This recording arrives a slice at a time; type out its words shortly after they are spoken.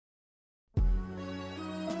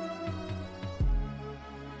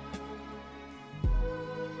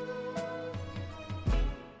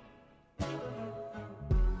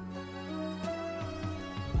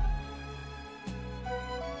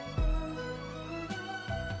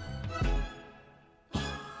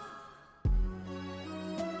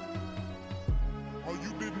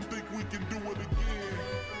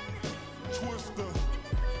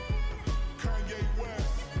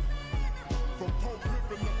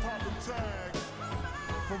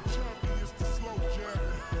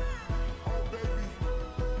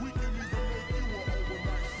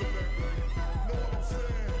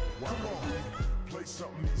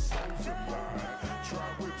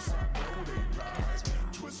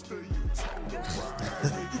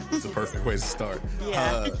That's a perfect way to start.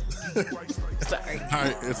 Yeah. Sorry. All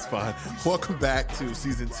right, it's fine. Welcome back to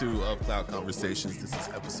season 2 of Cloud Conversations. This is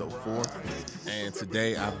episode 4. And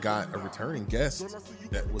today I've got a returning guest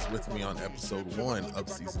that was with me on episode 1 of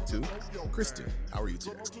season 2. Kristen, how are you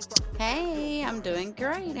today? Hey, I'm doing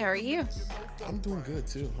great. How are you? I'm doing good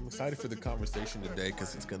too. I'm excited for the conversation today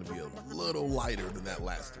because it's going to be a little lighter than that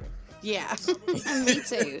last one. Yeah, me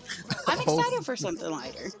too. I'm excited for something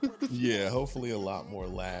lighter. Yeah, hopefully a lot more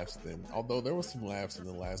laughs than, although there was some laughs in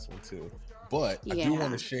the last one too. But I do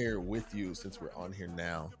want to share with you, since we're on here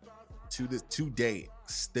now, to date,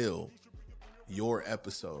 still, your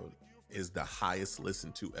episode is the highest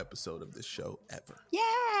listened to episode of this show ever.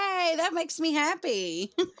 Yay! That makes me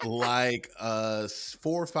happy. Like 4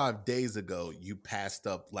 or 5 days ago, you passed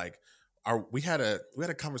up we had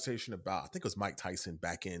a conversation about, I think it was Mike Tyson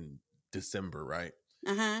back in December, right?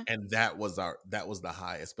 Uh-huh. And that was the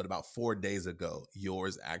highest. But about 4 days ago,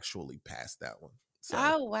 yours actually passed that one. So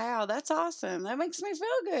oh wow, that's awesome. That makes me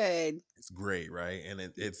feel good. it's great, right? And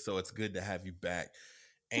it's good to have you back.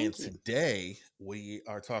 And Thank you. today we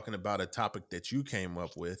are talking about a topic that you came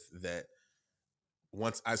up with that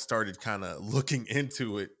once I started kind of looking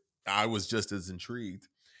into it, I was just as intrigued.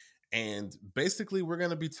 And basically, we're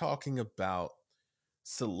going to be talking about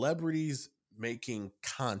celebrities making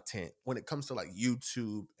content when it comes to like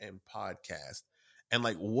YouTube and podcast, and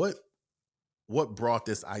like what brought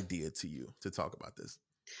this idea to you to talk about this?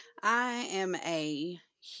 I am a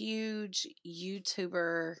huge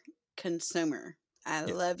YouTuber consumer. I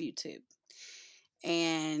Yeah. love YouTube.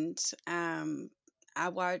 And I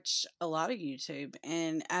watch a lot of YouTube,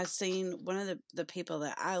 and I've seen one of the people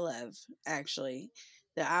that I love, actually,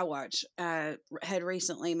 that I watch, had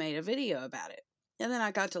recently made a video about it. And then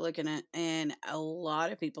I got to looking at it, and a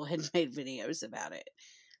lot of people had made videos about it.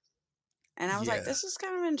 And I was like, Yeah. this is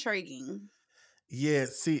kind of intriguing. Yeah,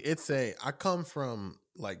 see, I come from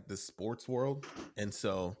like the sports world, and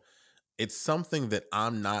so it's something that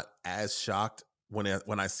I'm not as shocked when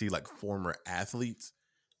I see like former athletes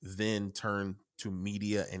then turn to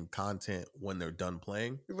media and content when they're done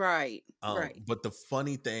playing. Right, right. But the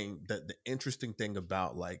funny thing, the interesting thing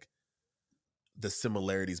about like the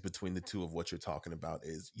similarities between the two of what you're talking about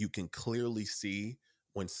is you can clearly see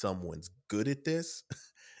when someone's good at this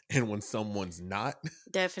and when someone's not.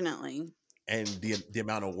 Definitely. And the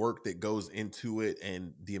amount of work that goes into it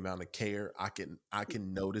and the amount of care, I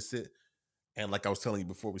can notice it. And like I was telling you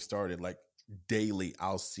before we started, like daily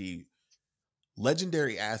I'll see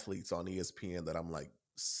legendary athletes on ESPN that I'm like,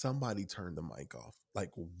 somebody turned the mic off.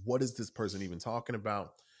 Like, what is this person even talking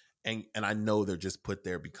about? And I know they're just put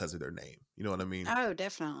there because of their name. You know what I mean? Oh,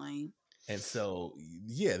 definitely. And so,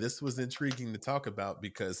 yeah, this was intriguing to talk about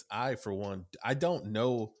because I, for one, I don't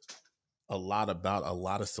know a lot about a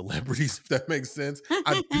lot of celebrities, if that makes sense.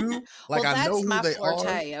 I do, like, Well, I know that's who my they are,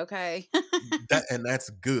 forte, okay? and that's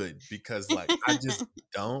good because, like, I just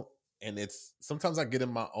don't. And it's sometimes I get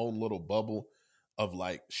in my own little bubble of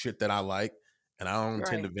like shit that I like, and I don't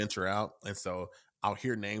tend to Right. venture out. And so I'll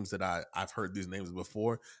hear names that I've heard these names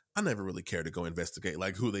before. I never really care to go investigate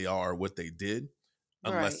like who they are or what they did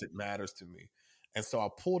Right. unless it matters to me. And so I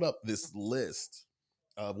pulled up this list.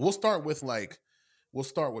 We'll start with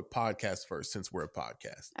podcasts first since we're a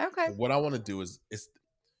podcast. Okay. And what I want to do is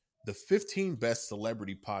the 15 best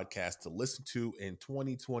celebrity podcasts to listen to in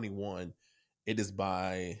 2021. It is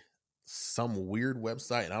by some weird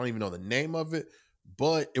website, and I don't even know the name of it,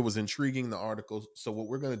 but it was intriguing, the article. So what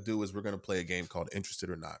we're going to do is we're going to play a game called Interested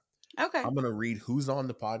or Not. Okay. I'm going to read who's on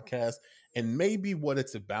the podcast and maybe what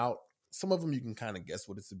it's about. Some of them you can kind of guess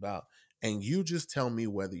what it's about, and you just tell me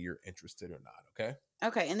whether you're interested or not, okay?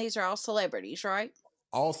 Okay, and these are all celebrities, right?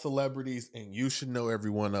 All celebrities, and you should know every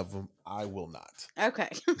one of them. I will not. Okay.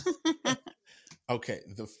 Okay,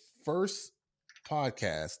 the first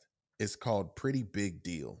podcast is called Pretty Big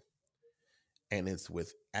Deal, and it's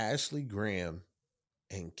with Ashley Graham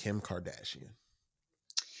and Kim Kardashian.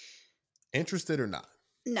 Interested or not?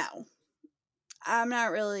 No, I'm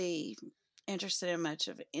not really interested in much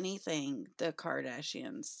of anything the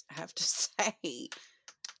Kardashians have to say.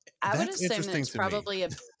 I would That's assume interesting that's to me. probably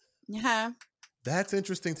yeah. That's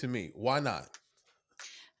interesting to me. Why not?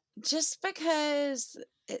 Just because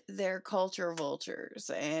they're culture vultures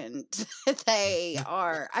and they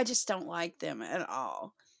are, I just don't like them at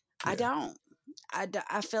all. I Yeah. don't.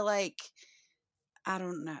 I feel like, I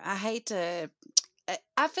don't know. I hate to,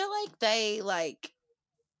 I feel like they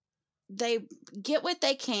get what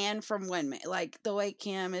they can from women, like the way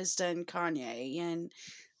Kim has done Kanye and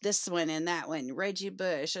this one and that one, Reggie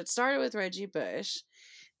Bush. It started with Reggie Bush.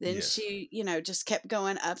 Then Yes. she, just kept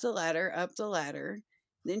going up the ladder,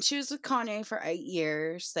 Then she was with Kanye for 8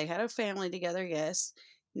 years. They had a family together, yes.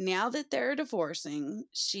 Now that they're divorcing,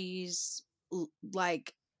 she's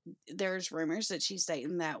like, there's rumors that she's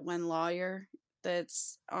dating that one lawyer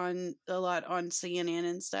that's on a lot on CNN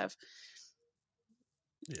and stuff.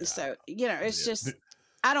 Yeah, So, it's yeah. just,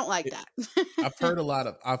 I don't like that. I've heard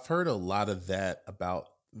a lot of that about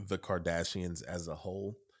the Kardashians as a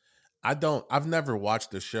whole. I've never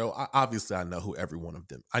watched the show. Obviously I know who every one of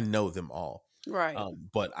them. I know them all. Right.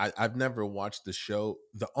 But I've never watched the show.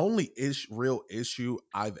 The only real issue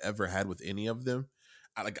I've ever had with any of them,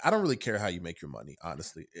 I don't really care how you make your money,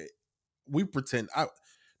 honestly.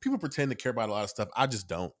 People pretend to care about a lot of stuff. I just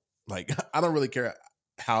don't. Like, I don't really care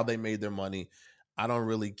how they made their money. I don't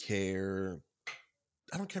really care.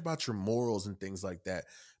 I don't care about your morals and things like that.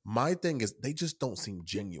 My thing is they just don't seem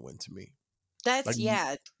genuine to me. Like, That's,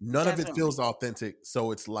 yeah, none of it definitely. feels authentic.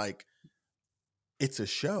 So it's like it's a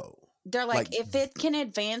show. They're like, Like, if it can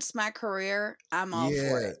advance my career, I'm all for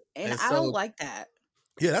yeah. it. And And I don't so like that.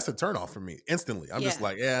 yeah, that's a turn off for me instantly. I'm just Yeah.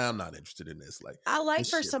 like, yeah, I'm not interested in this. Like I like this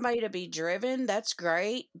for shit. somebody to be driven, that's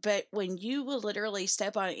great. But when you will literally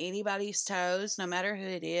step on anybody's toes, no matter who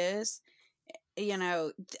it is,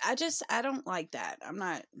 I don't like that. I'm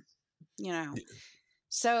not, you know.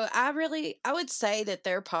 So I would say that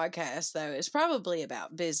their podcast though is probably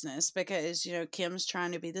about business because Kim's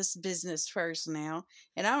trying to be this business person now,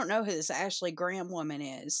 and I don't know who this Ashley Graham woman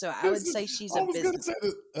is. So I would say she's I a was gonna business. say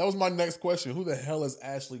this. That was my next question. Who the hell is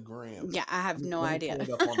Ashley Graham? Yeah, I have no Let me idea.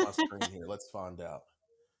 pull it up on my screen here. Let's find out.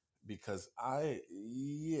 Because I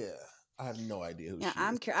have no idea who Yeah,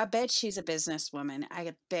 she is. I bet she's a businesswoman.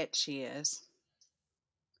 I bet she is.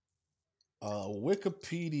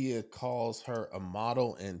 Wikipedia calls her a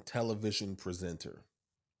model and television presenter.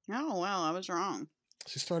 Oh well, I was wrong.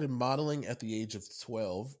 She started modeling at the age of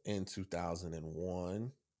 12 in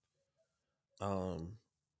 2001. Um,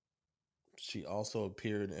 she also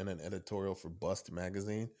appeared in an editorial for Bust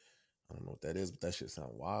magazine. I don't know what that is, but that shit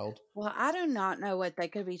sound wild. Well, I do not know what they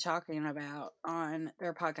could be talking about on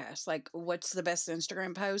their podcast. Like, what's the best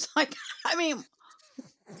Instagram post? Like, I mean,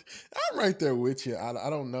 I'm right there with you. I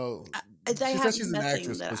don't know. they She have says she's an nothing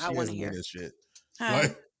actress, that but I she want to hasn't been hear. in shit. Huh?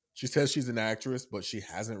 Like, she says she's an actress, but she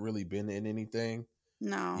hasn't really been in anything.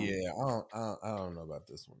 No. Yeah, I don't know about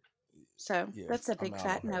this one. So Yeah, that's a I'm big out on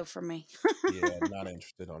fat her. no for me. Yeah, not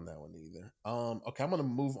interested on that one either. Okay, I'm gonna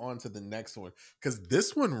move on to the next one because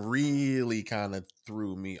this one really kind of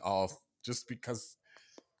threw me off just because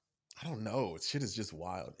I don't know. Shit is just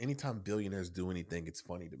wild. Anytime billionaires do anything, it's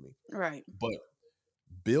funny to me. Right. But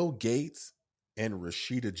Bill Gates and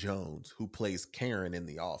Rashida Jones, who plays Karen in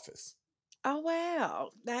The Office, Oh wow,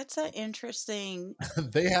 that's an interesting.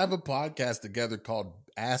 they have a podcast together called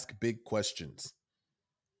Ask Big Questions.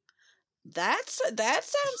 That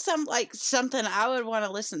sounds like something I would want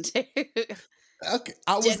to listen to. Okay,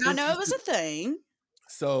 I Did was not know it was interested. a thing.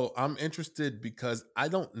 So I'm interested because I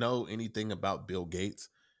don't know anything about Bill Gates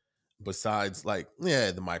besides like, yeah,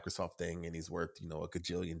 the Microsoft thing, and he's worth, a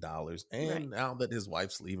gajillion dollars. Right. And now that his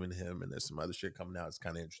wife's leaving him and there's some other shit coming out, it's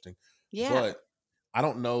kind of interesting. Yeah, But I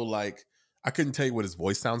don't know, like, I couldn't tell you what his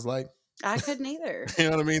voice sounds like. I couldn't either. You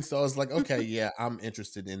know what I mean? So I was like, okay, yeah, I'm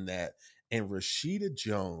interested in that. And Rashida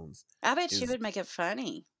Jones I bet she is would make it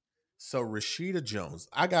funny. so Rashida Jones.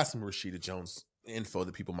 I got some Rashida Jones info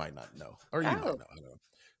that people might not know, or you might Oh, know. I don't know.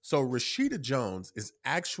 So Rashida Jones is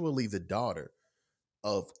actually the daughter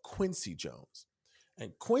of Quincy Jones.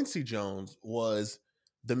 And Quincy Jones was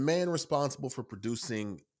the man responsible for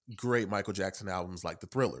producing great Michael Jackson albums like The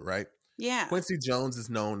Thriller, right? yeah. Quincy Jones is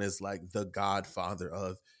known as like the godfather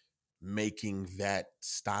of making that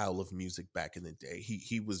style of music back in the day.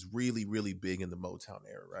 He was really, really big in the Motown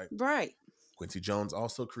era, right? Right. Quincy Jones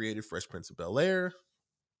also created Fresh Prince of Bel-Air.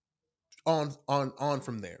 On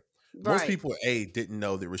from there. Most Right. people didn't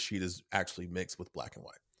know that Rashida's actually mixed with black and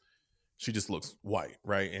white. She just looks white,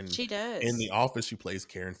 right? And She in does. The Office, she plays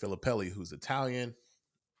Karen Filippelli, who's Italian.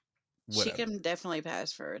 She Whatever. can definitely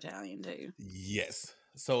pass for Italian too. Yes.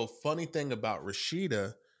 So funny thing about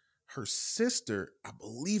Rashida, her sister, I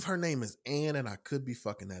believe her name is Anne, and I could be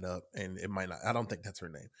fucking that up, and it might not. I don't think that's her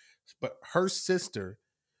name, but her sister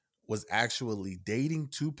was actually dating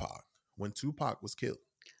Tupac when Tupac was killed.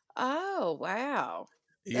 Oh wow.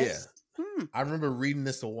 Yeah, That's hmm. I remember reading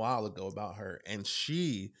this a while ago about her, and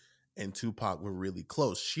she and Tupac were really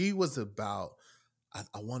close. She was about,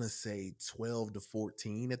 I want to say 12 to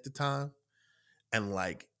 14 at the time. And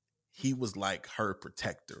like, he was like her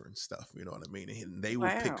protector and stuff. You know what I mean? And they would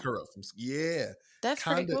pick Wow. her up from, yeah, That's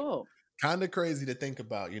pretty kind of, cool. kind of crazy to think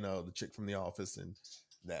about, the chick from The Office and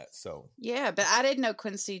that. So Yeah, but I didn't know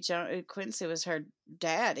Quincy was her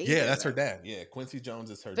dad yeah, either, that's her though. dad. Yeah, Quincy Jones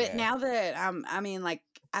is her But dad. now that I mean, like,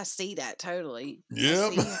 I see that totally.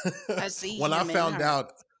 Yep. I see when I him in found her.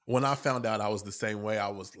 out, when I found out, I was the same way. I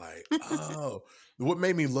was like, oh, what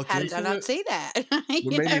made me look How did I into not it? see that? What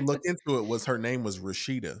You made me know? look into it was her name was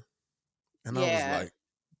Rashida, and I was Yeah, like,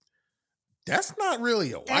 that's not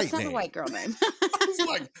really a that's white not a name. white girl name. I was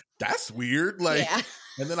like, that's weird. Like, Yeah,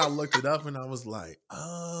 and then I looked it up, and I was like,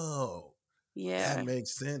 oh, that yeah,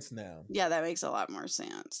 makes sense now. yeah. That makes a lot more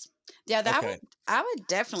sense. Yeah, Okay, I would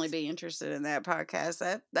definitely be interested in that podcast.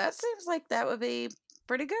 That seems like that would be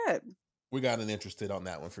pretty good. we got an interested on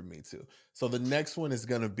that one for me too. So the next one is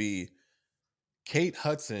gonna be Kate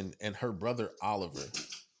Hudson and her brother Oliver.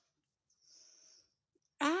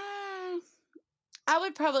 Uh, I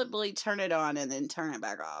would probably turn it on and then turn it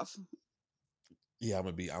back off. Yeah,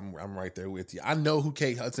 I'm right there with you. I know who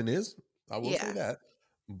Kate Hudson is. I will say Yeah. that.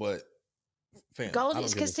 But fam, I Goldie's don't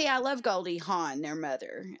give because a see, I love Goldie Hawn, their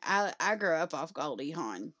mother. I grew up off Goldie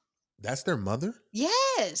Hawn. that's their mother?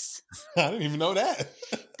 Yes, I didn't even know that.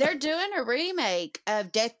 they're doing a remake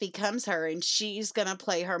of Death Becomes Her, and she's gonna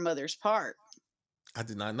play her mother's part. I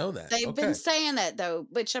did not know that. They've been Okay. saying that though,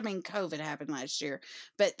 which I mean, COVID happened last year,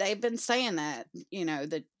 but they've been saying that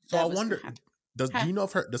that So I that was gonna wonder, happen. do Huh. you know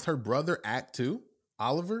if her brother act too?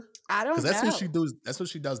 Oliver? I Because don't know. that's who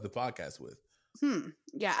she does the podcast with.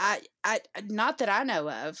 Yeah, I not that I know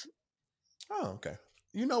of. Oh, okay.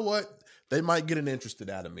 You know what? They might get an interested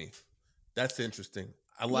out of me. That's interesting.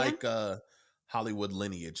 I Yeah, like Hollywood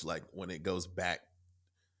lineage, like when it goes back.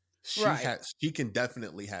 right. She can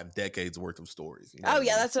definitely have decades worth of stories. You know Oh what I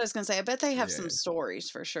yeah, mean? that's what I was gonna say. I bet they have Yeah. some stories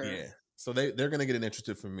for sure. Yeah. So they're gonna get an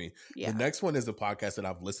interested from me. The Yeah. next one is a podcast that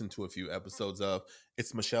I've listened to a few episodes of.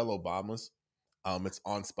 It's Michelle Obama's. It's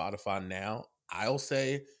on Spotify now. I'll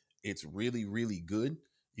say it's really, really good.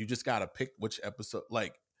 You just gotta pick which episode.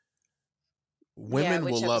 Like Yeah, women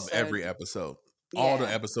will which love episode? every episode. All the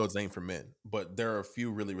Yeah. episodes ain't for men, but there are a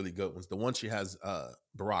few really, really good ones. The one she has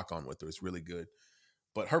Barack on with her is really good.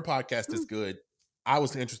 But her podcast is Hmm. good. I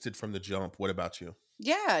was interested from the jump. What about you?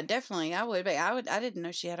 Yeah, definitely. I would be. I didn't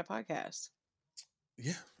know she had a podcast.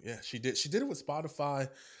 Yeah, she did. She did it with Spotify.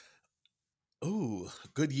 Ooh,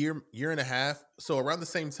 good year and a half. So around the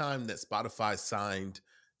same time that Spotify signed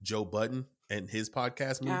Joe Budden and his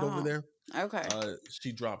podcast moved over Oh, there, okay.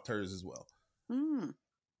 she dropped hers as well. Hmm.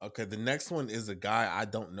 Okay, the next one is a guy I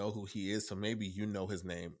don't know who he is, so maybe you know his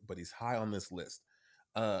name, but he's high on this list.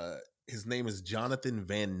 His name is Jonathan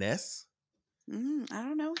Van Ness. I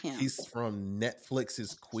don't know him. He's from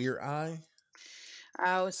Netflix's Queer Eye.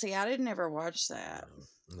 Oh, see, I didn't ever watch that.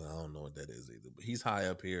 No, I don't know what that is either, but he's high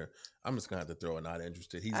up here. I'm just gonna have to throw a not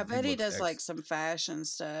interested. I bet he does like some fashion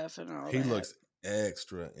stuff and all he that. looks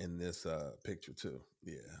extra in this picture too.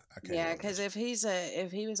 Yeah, I can't. Yeah, because if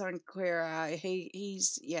he was on Queer Eye, he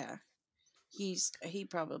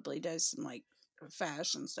probably does some like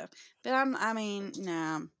fashion stuff. But I mean,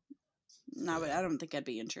 no, but I don't think I'd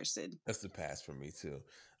be interested. That's the pass for me too.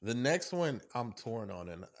 The next one I'm torn on,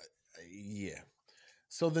 and yeah.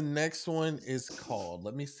 So the next one is called.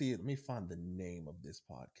 Let me see. Let me find the name of this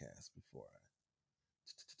podcast before I.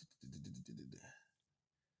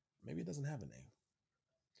 Maybe it doesn't have a name.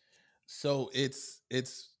 So it's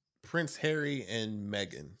Prince Harry and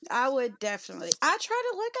Meghan. I would definitely. I tried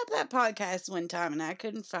to look up that podcast one time and I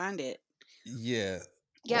couldn't find it. Yeah.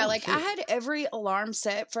 Yeah, Oh like I shit. had every alarm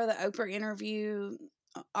set for the Oprah interview,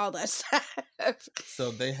 all that stuff.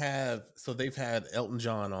 So they've had Elton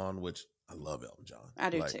John on, which I love Elton John. I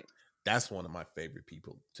do Like too. that's one of my favorite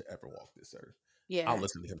people to ever walk this earth. Yeah. I'll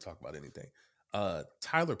listen to him talk about anything.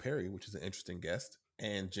 Tyler Perry, which is an interesting guest,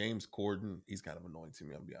 and James Corden. He's kind of annoying to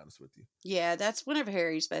me. I'll be honest with you. Yeah, that's one of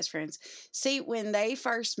Harry's best friends. See, when they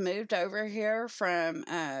first moved over here from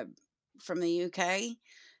the UK,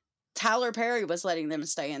 Tyler Perry was letting them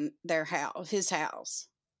stay in his house.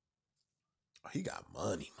 Oh, he got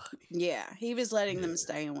money. Yeah, he was letting Yeah. them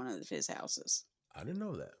stay in one of his houses. I didn't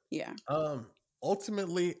know that. Yeah.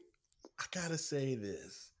 Ultimately, I gotta say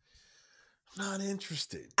this. I'm not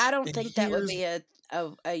interested. I don't And think that would be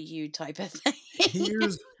a you type of thing.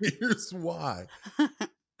 here's why.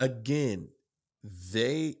 Again,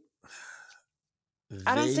 they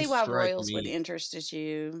I don't see why strike Royals would me. interest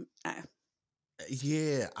you.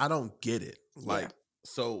 Yeah, I don't get it. Like,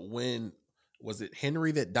 so when was it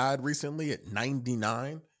Henry that died recently at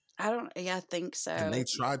 99? I think so. And they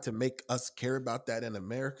tried to make us care about that in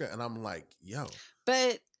America, and I'm like, yo,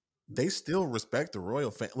 But they still respect the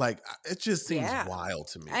royal family. Like, it just seems yeah. wild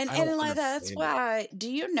to me. And I don't like that's understand it. why.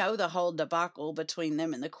 Do you know the whole debacle between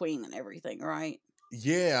them and the Queen and everything, right?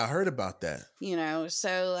 Yeah, I heard about that.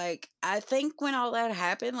 So like I think when all that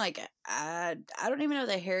happened, like I don't even know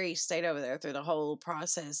that Harry stayed over there through the whole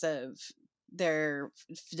process of the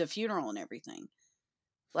funeral and everything.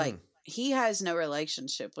 Hmm. Like he has no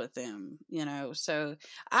relationship with them. So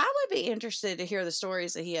I would be interested to hear the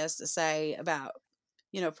stories that he has to say about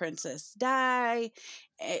Princess Di,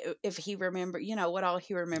 if he what all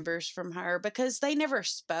he remembers from her, because they never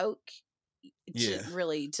spoke Yeah.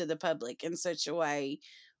 to the public in such a way,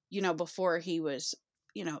 before he was,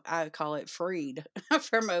 I call it freed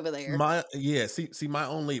from over there. See,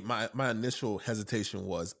 my initial hesitation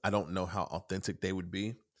was I don't know how authentic they would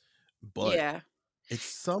be, but Yeah. it's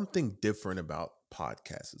something different about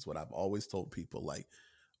podcasts, is what I've always told people. Like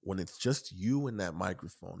when it's just you and that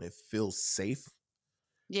microphone, it feels safe.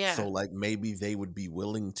 So Yeah. like maybe they would be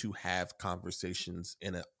willing to have conversations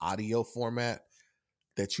in an audio format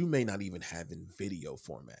that you may not even have in video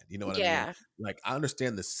format. You know what I mean? Yeah. Like I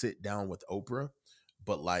understand the sit down with Oprah,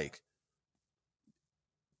 but like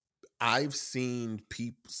I've seen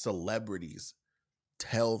celebrities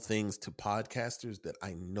tell things to podcasters that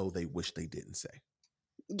I know they wish they didn't say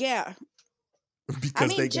Yeah. I because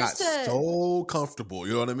mean, they got just the so comfortable.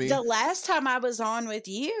 You know what I mean? the last time I was on with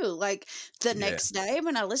you, like the Yeah. next day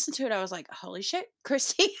when I listened to it, I was like, "Holy shit,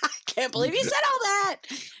 Christy! I can't believe you said all that."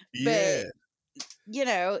 But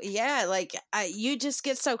Yeah. yeah, like you just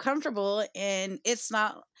get so comfortable, and it's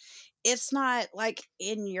not like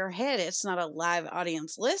in your head. It's not a live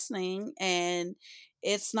audience listening, and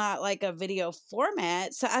it's not like a video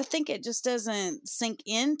format. So I think it just doesn't sink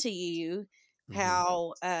into you Hmm.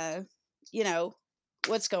 how you know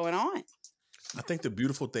what's going on. I think the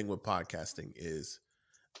beautiful thing with podcasting is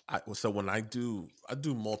so when I do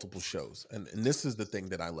multiple shows, and this is the thing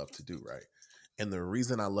that I love to do, right? And the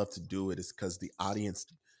reason I love to do it is because the audience,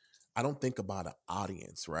 I don't think about an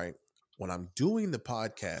audience, right? When I'm doing the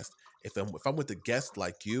podcast, if I'm with a guest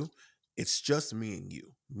like you, it's just me and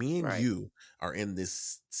you. Me and Right. you are in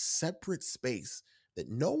this separate space that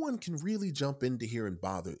no one can really jump into here and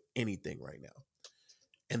bother anything right now.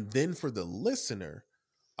 And then for the listener,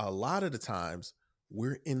 a lot of the times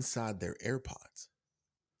we're inside their AirPods.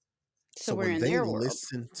 So So we're in their world.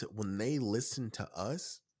 when they listen to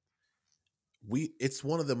us, it's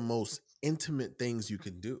one of the most intimate things you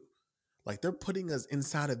can do. Like they're putting us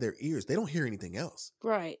inside of their ears. They don't hear anything else.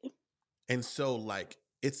 Right. And so like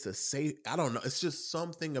it's a safe, I don't know, it's just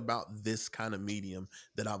something about this kind of medium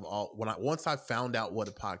that once I found out what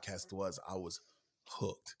a podcast was, I was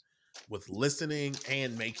hooked with listening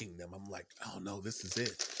and making them. I'm like, "Oh no, this is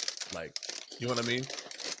it." Like, you know what I mean?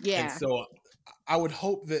 And Yeah. so I would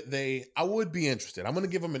hope that I would be interested. I'm going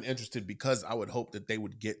to give them an interested because I would hope that they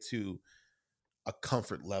would get to a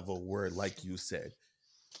comfort level where, like you said,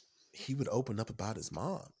 he would open up about his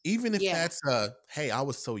mom. Even if Yeah. that's hey, I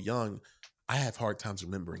was so young, I have hard times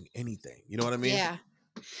remembering anything. You know what I mean? Yeah.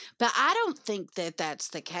 But I don't think that that's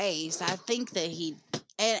the case. I think that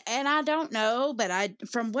and I don't know, but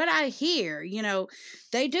from what I hear,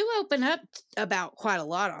 they do open up about quite a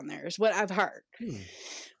lot on there, is what I've heard. Hmm.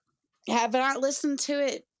 Have not listened to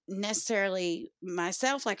it necessarily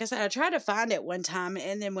myself. Like I said, I tried to find it one time,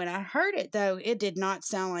 and then when I heard it, though, it did not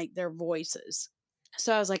sound like their voices.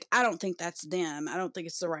 So I was like, I don't think that's them. I don't think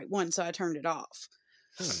it's the right one. So I turned it off.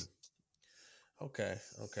 Hmm. Okay.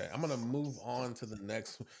 Okay. I'm gonna move on to the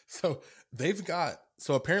next one. So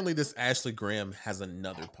so apparently this Ashley Graham has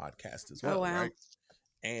another podcast as Oh, well, wow. right?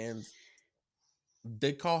 And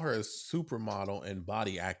they call her a supermodel and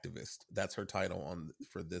body activist. That's her title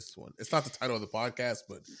for this one. It's not the title of the podcast,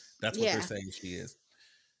 but that's what they're Yeah. saying she is.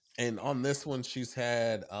 And on this one, she's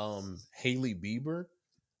had Hailey Bieber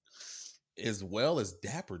as well as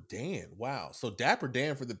Dapper Dan. Wow. So Dapper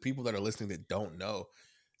Dan, for the people that are listening that don't know,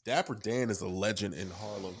 Dapper Dan is a legend in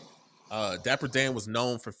Harlem. Dapper Dan was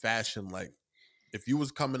known for fashion. Like if you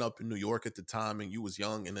was coming up in New York at the time and you was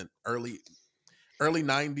young in the early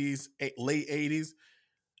 90s, late 80s,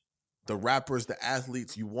 the rappers, the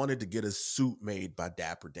athletes, you wanted to get a suit made by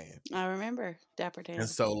Dapper Dan. I remember Dapper And Dan.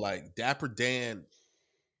 so like Dapper Dan's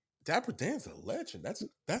a legend.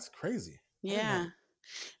 That's crazy. I did not. Yeah. You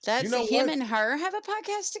That's know him what? and her have a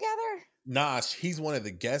podcast together? Nah, he's one of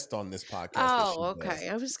the guests on this podcast that she Oh, does, okay.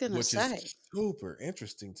 I was going to which is say. super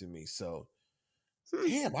interesting to me. So, Hmm.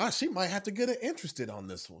 damn, she might have to get interested on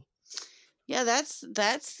this one. Yeah,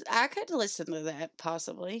 that's I could listen to that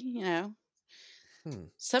possibly. Hmm.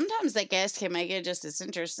 Sometimes the guests can make it just as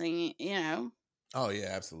interesting. Oh yeah,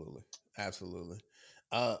 absolutely, absolutely.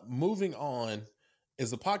 Moving on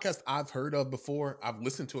is a podcast I've heard of before. I've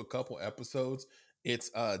listened to a couple episodes.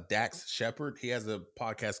 It's Dax Shepard. He has a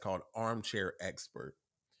podcast called Armchair Expert.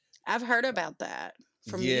 I've heard about that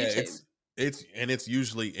from Yeah, YouTube. it's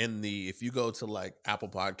usually in the, if you go to like Apple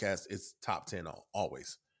Podcasts, it's top 10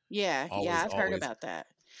 always. Yeah, Always, I've heard always. about that.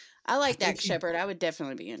 I I like think Dax he Shepard. I would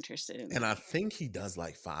definitely be interested in and that. I think he does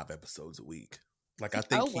like 5 episodes a week. Like I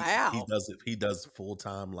Oh think he wow. does it, he does full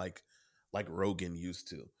time like Rogan used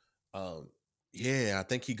to. Um yeah, I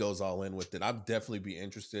think he goes all in with it. I'd definitely be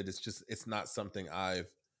interested. It's just it's not something I've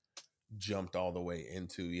jumped all the way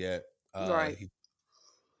into yet. Right.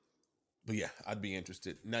 But yeah, I'd be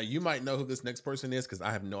interested. Now you might know who this next person is because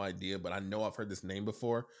I have no idea, but I know I've heard this name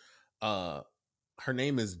before. Uh Her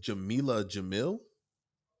name is Jamila Jamil.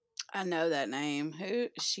 I know that name. Who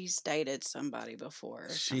she's dated somebody before or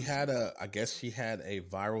She something. had I guess she had a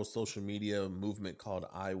viral social media movement called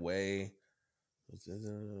I Weigh.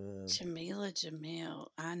 Jamila Jamil.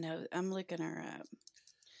 I know. I'm looking her up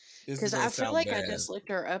This is because gonna I feel sound like I bad, just looked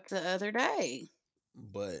her up the other day.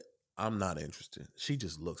 but I'm not interested. She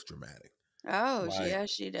just looks dramatic. Oh, Like yeah,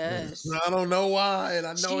 she does. I don't know why, and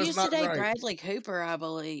I know She it's used to not date right. Bradley Cooper, I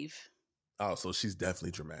believe. Oh, so she's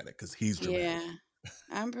definitely dramatic because he's dramatic. Yeah,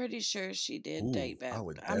 I'm pretty sure she did Ooh, date I Bad.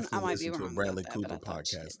 would I definitely might be listen to a wrong about Bradley that, but Cooper I thought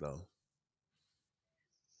she podcast did. though.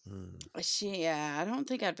 Hmm. Yeah, I don't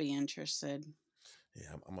think I'd be interested.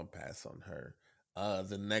 Yeah, I'm gonna pass on her.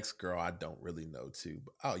 The next girl I don't really know too.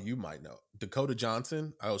 Oh, you might know Dakota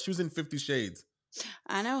Johnson. Oh, she was in 50 Shades.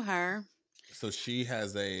 I know her. So she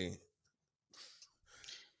has a.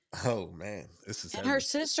 Oh man, this is And her heavy.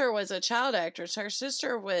 sister was a child actress. Her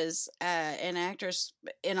sister was an actress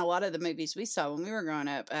in a lot of the movies we saw when we were growing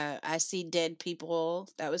up. I See Dead People.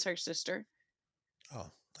 That was her sister.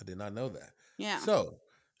 Oh, I did not know that. Yeah. So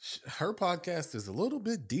her podcast is a little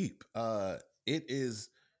bit deep. It is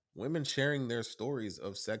women sharing their stories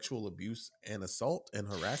of sexual abuse and assault and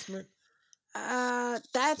harassment.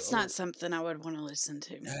 That's not So something I would want to listen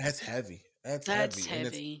to. that's heavy. That's That's heavy, and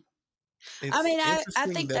heavy. I it's mean, I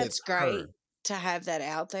interesting think that it's that's great her. to have that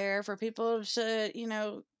out there for people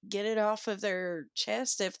to, get it off of their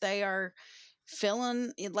chest if they are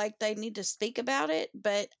feeling like they need to speak about it.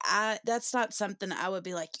 But that's not something I would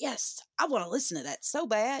be like, yes, I want to listen to that so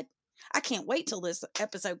bad. I can't wait till this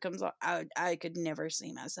episode comes on. I could never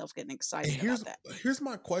see myself getting And excited about that. here's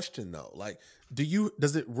my question though. Like,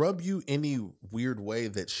 does it rub you any weird way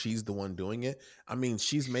that she's the one doing it? I mean,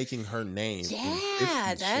 she's making her name in Yeah,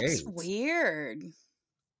 50 that's Shades. weird.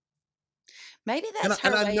 Maybe And that's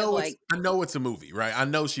her I way of know like, it's a movie, right? I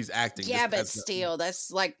know she's acting. yeah, but still,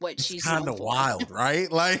 that's like what It's she's kind known of for. wild,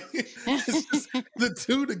 right? Like it's just the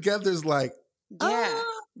two together is like, Yeah, I don't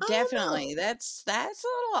know. definitely. That's a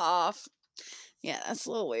little off. Yeah, that's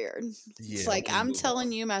a little weird. It's Yeah, like we'll I'm move on.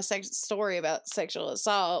 telling you my story about sexual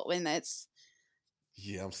assault when that's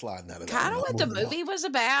Yeah, I'm sliding out of that kind one. of I'm what the moving on. movie was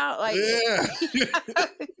about. Like, Yeah,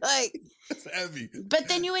 like, it's heavy. but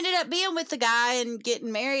then you ended up being with the guy and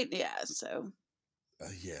getting married. Yeah, so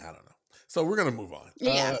Yeah, I don't know. So we're gonna move on.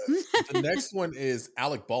 yeah. The next one is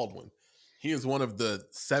Alec Baldwin. He is one of the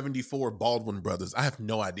 74 Baldwin brothers. I have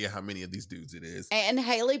no idea how many of these dudes it is. And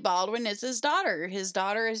Haley Baldwin is his daughter. His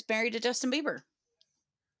daughter is married to Justin Bieber.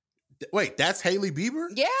 Wait, that's Haley Bieber?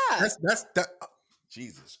 Yeah. That's that.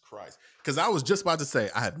 Jesus Christ! Because I was just about to say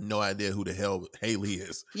I have no idea who the hell Haley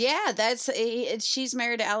is. Yeah, she's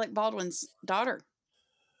married to Alec Baldwin's daughter.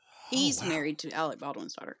 He's Oh, wow. married to Alec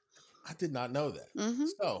Baldwin's daughter. I did not know that. Mm-hmm.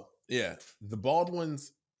 So yeah, the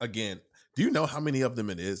Baldwins again. Do you know how many of them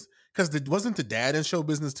it is? Because wasn't the dad in show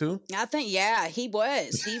business too? I think he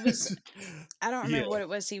was. He was. I don't remember Yeah. what it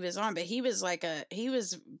was he was on, but he was he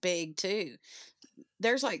was big too.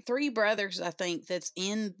 There's like 3 brothers I think that's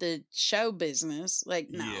in the show business. Like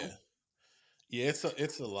no, Yeah, it's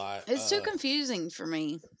a lot. it's too confusing for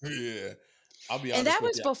me. Yeah, I'll be And honest that with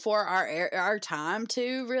was you. before our time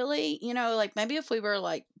too. Really, like maybe if we were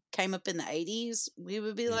like came up in the 80s, we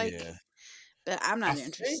would be like. Yeah, But I'm not I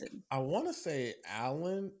interested. think I want to say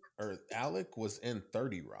Alec was in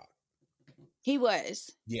 30 Rock. He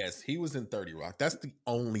was. Yes, he was in 30 Rock. That's the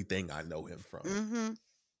only thing I know him from. Mm-hmm.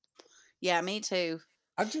 Yeah, me too.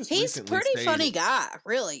 He's pretty funny guy,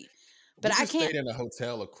 really. But I can't. Stayed in a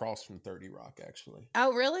hotel across from 30 Rock, actually.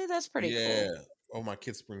 Oh, really? That's pretty cool. Oh, my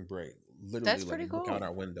kid's spring break. Literally, That's like pretty look out cool.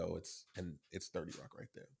 our window. It's 30 Rock right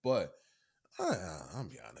there. But I'll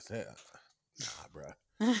be honest, nah, bro.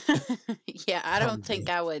 Yeah, I don't think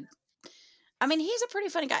I would. I mean, he's a pretty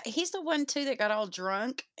funny guy. He's the one too that got all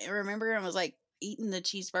drunk. Remember, and was like eating the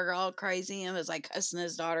cheeseburger all crazy and was like cussing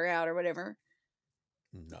his daughter out or whatever.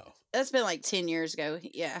 No, That's been like 10 years ago.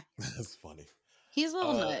 Yeah, that's funny. He's a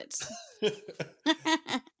little Uh, nuts.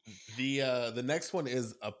 the next one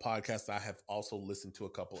is a podcast I have also listened to a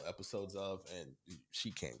couple episodes of, and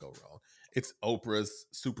she can't go wrong. It's Oprah's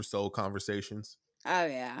Super Soul Conversations. Oh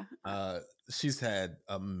yeah. Uh, she's had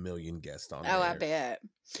a million guests on Oh, I there. bet.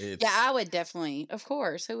 Yeah, It's I would definitely. Of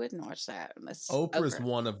course, who wouldn't watch that? That's Oprah's Oprah.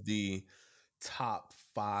 one of the top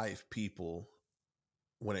 5 people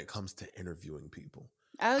when it comes to interviewing people.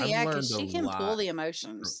 Oh I've yeah, because learned a she can pull lot the from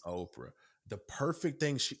emotions. Oprah. The perfect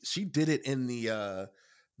thing, she did it in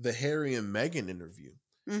the Harry and Meghan interview.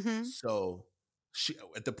 Mm-hmm. So she,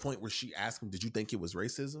 at the point where she asked him, "Did you think it was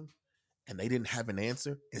racism?" and they didn't have an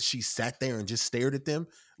answer, and she sat there and just stared at them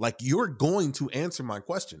like, "You're going to answer my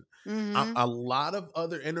question." Mm-hmm. A lot of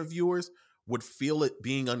other interviewers would feel it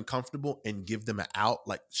being uncomfortable and give them an out,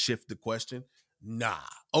 like shift the question. Nah,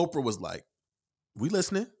 Oprah was like, "We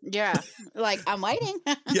listening? Yeah, like I'm waiting.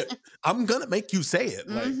 Yeah, I'm gonna make you say it."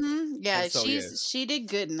 Like, Mm-hmm. Yeah, and so yeah, she did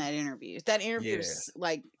good in that interview. That interview yeah, was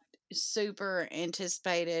like super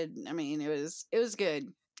anticipated. I mean, it was good.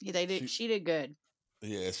 They did. she, She did good.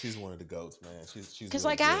 yeah, she's one of the goats, man. She's Because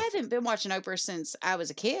really like I good. haven't been watching Oprah since I was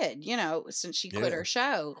a kid. You know, since she quit Yeah, her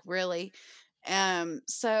show, really.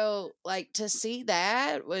 So like to see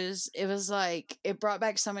that it was like it brought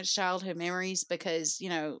back so much childhood memories because you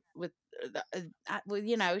know with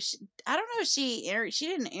you know I don't know if she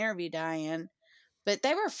didn't interview Diane, but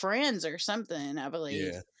they were friends or something, I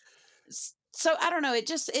believe. yeah. So I don't know. It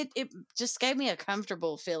just gave me a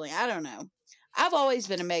comfortable feeling. I don't know. I've always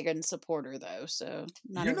been a Megan supporter though, so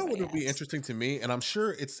not You know what everybody would be has. interesting to me, and I'm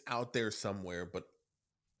sure it's out there somewhere, but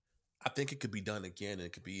I think it could be done again, and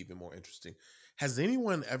it could be even more interesting. Has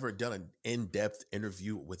anyone ever done an in-depth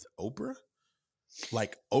interview with Oprah?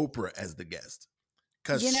 Like Oprah as the guest?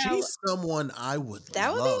 Because You know, she's someone I would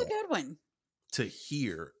that would be love a good one. to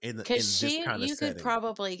hear Cause in this kind of you could setting.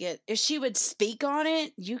 probably get if she would speak on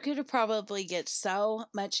it, you could probably get so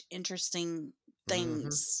much interesting Hmm.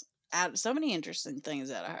 things out, so many interesting things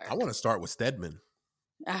out of I her. want to start with Stedman.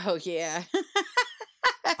 Oh yeah,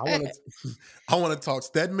 I want to, I want to talk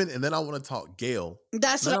Stedman, and then I want to talk Gail.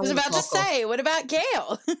 that's what Then I I was want to about to talk. say. What about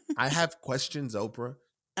Gail? I have questions, Oprah.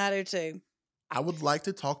 I do too. I would like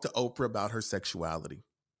to talk to Oprah about her sexuality.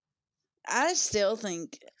 I still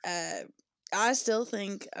think, I still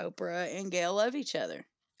think Oprah and Gail love each other,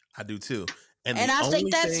 I do too. And and the I think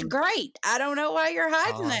only that's thing, great. I don't know why you're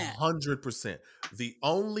hiding that. 100%, the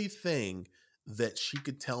only thing that she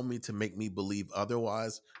could tell me to make me believe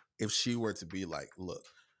otherwise, if she were to be like, "Look,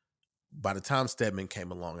 by the time Stedman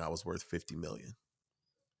came along, I was worth 50 million.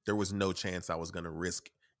 There was no chance I was going to risk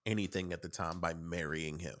anything at the time by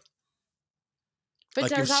marrying him." But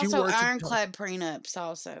Like if there's she also were to tell, ironclad prenups,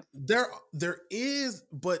 also. there is,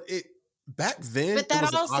 but it back then But it that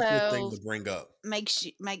was an awkward thing also to bring up.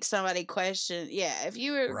 makes somebody question. Yeah, if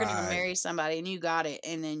you were going to Right. marry somebody and you got it,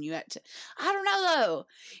 and then you had to, I don't know though.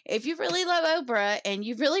 If you really love Oprah and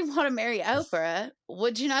you really want to marry Oprah,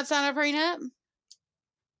 would you not sign a prenup?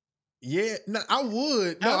 Yeah, no, I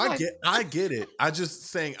would. No, Okay. I get it. I just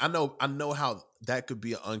saying I know how that could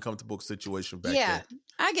be an uncomfortable situation back Yeah, then.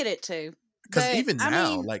 I get it too. Because But even I now,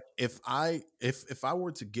 mean, like if I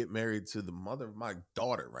were to get married to the mother of my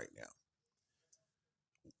daughter right now,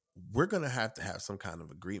 we're gonna have to have some kind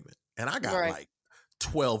of agreement. And I got right. like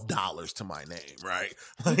 $12 to my name, right?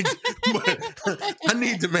 Like, but I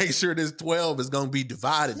need to make sure this 12 is gonna be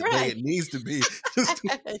divided the way Right. it needs to be.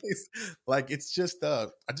 Like it's just I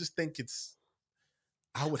just think it's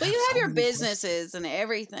I would Well, have you have so your many questions. businesses and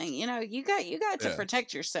everything. You know, you got to Yeah.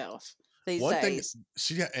 protect yourself these One thing days.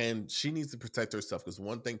 she needs to protect herself because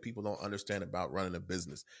one thing people don't understand about running a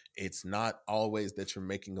business, it's not always that you're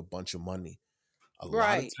making a bunch of money. A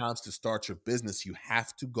lot of Right. times to start your business, you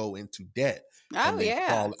have to go into debt Oh and then yeah.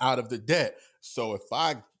 crawl out of the debt. So if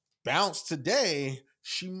I bounce today,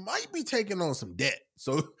 she might be taking on some debt.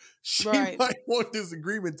 So she Right. might want this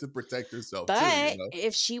agreement to protect herself too, you But know?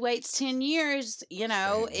 if she waits 10 years, you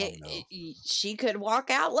know, Damn, I know. she could walk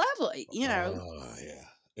out lovely, you know. Oh yeah. Mm,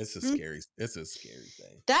 It's a scary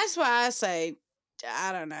thing. That's why I say,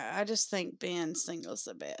 I don't know. I just think being single's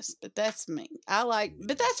the best. But that's me. But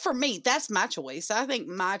Yeah. that's for me. That's my choice. I think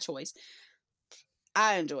my choice.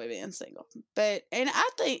 I enjoy being single. And I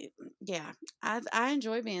think, yeah, I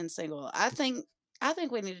enjoy being single. I think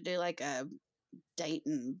we need to do like a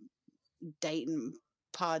dating dating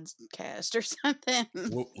podcast or something.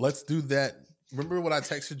 Well, let's do that. Remember what I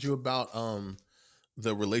texted you about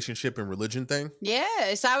the relationship and religion thing?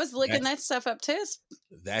 Yes, I was looking That that stuff up too.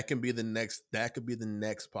 that can be the next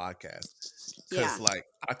podcast. Yeah. Cause like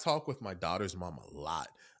I talk with my daughter's mom a lot.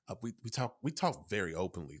 We talk very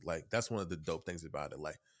openly. Like that's one of the dope things about it.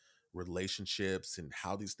 Like relationships and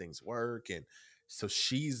how these things work. And so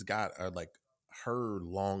she's got her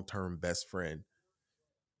long-term best friend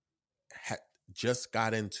ha- just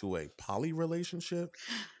got into a poly relationship.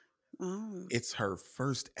 Oh. It's her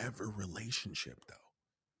first ever relationship though.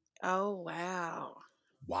 Oh, wow.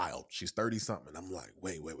 Wild. She's 30 something. I'm like,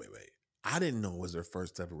 wait. I didn't know it was her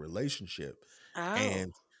first ever relationship. Oh.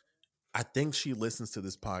 And I think she listens to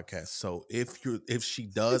this podcast. So if she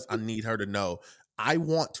does, I need her to know I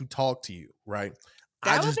want to talk to you, right?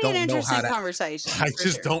 I That would just be an don't know how interesting to conversation I for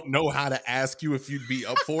just sure. don't know how to ask you if you'd be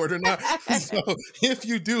up for it or not. So if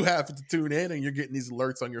you do happen to tune in and you're getting these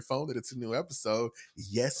alerts on your phone that it's a new episode,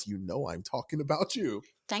 yes, you know I'm talking about you.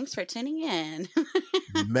 Thanks for tuning in.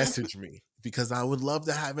 Message me because I would love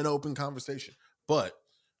to have an open conversation. But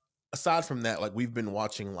aside from that, like we've been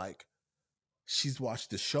watching she's watched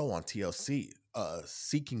the show on TLC,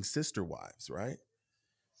 Seeking Sister Wives, right?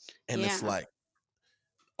 And it's Yeah. like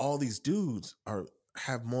all these dudes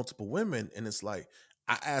have multiple women, and it's like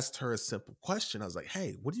I asked her a simple question. I was like,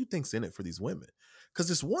 "Hey, what do you think's in it for these women?" Because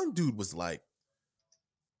this one dude was like,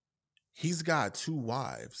 he's got 2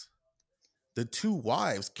 wives. The 2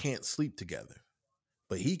 wives can't sleep together,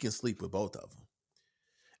 but he can sleep with both of them.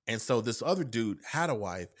 And so this other dude had a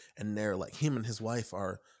wife, and they're like, him and his wife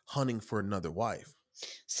are hunting for another wife.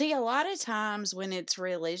 See, a lot of times when it's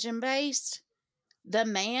religion based, the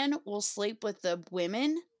man will sleep with the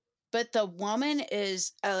women, but the woman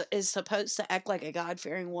is supposed to act like a God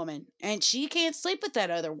fearing woman, and she can't sleep with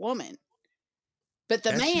that other woman. But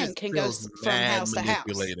the That shit man can go feels from mad house to house.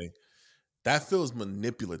 manipulating. That feels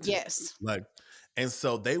manipulative. Yes. Like, and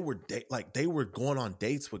so they were they were going on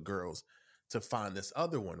dates with girls to find this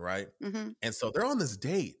other one, right? Hmm. And so they're on this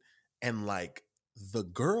date, and like the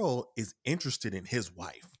girl is interested in his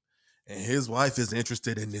wife, and his wife is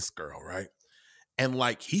interested in this girl, right? And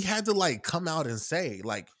like he had to like come out and say,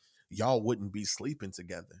 like, y'all wouldn't be sleeping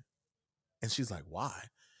together. And she's like, why?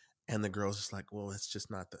 And the girl's just like, well, it's just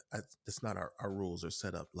not it's not our rules are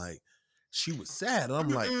set up. Like, she was sad. And I'm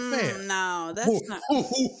like, fam, No, that's not.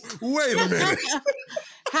 wait a minute.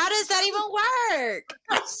 How does that even work?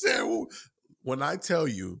 I said, when I tell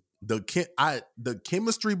you the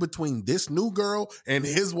chemistry between this new girl and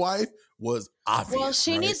his wife was obvious. Well,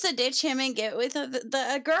 she right? needs to ditch him and get with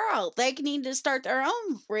the girl. They need to start their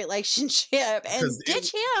own relationship and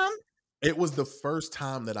ditch him. It was the first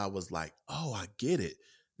time that I was like, oh, I get it.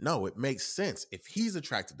 No, it makes sense. If he's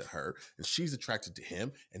attracted to her and she's attracted to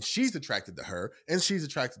him and she's attracted to her and she's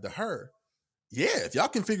attracted to her, yeah, if y'all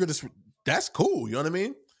can figure this, that's cool. You know what I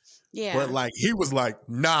mean? Yeah. But like he was like,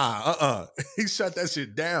 nah, he shut that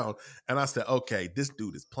shit down. And I said, okay, this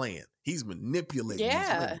dude is playing. He's manipulating these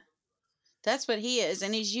women. That's what he is.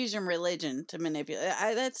 And he's using religion to manipulate.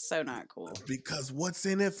 That's so not cool. Because what's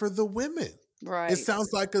in it for the women? Right. It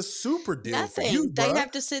sounds like a super deal Nothing. for you, They bruh.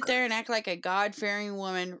 have to sit there and act like a God-fearing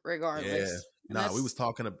woman regardless. Yeah. And we was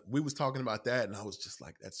talking about that, and I was just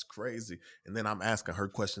like, that's crazy. And then I'm asking her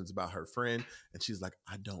questions about her friend, and she's like,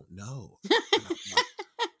 I don't know.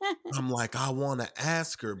 I'm like, I want to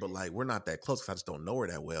ask her, but like, we're not that close because I just don't know her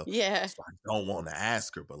that well. Yeah. So I don't want to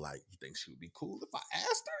ask her, but like, you think she would be cool if I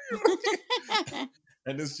asked her? You know what I mean?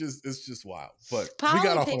 And it's just wild. But poly we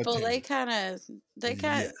got off people, on a tangent.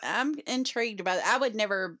 they I'm intrigued about it. I would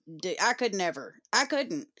never do. I couldn't.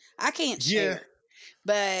 I can't share.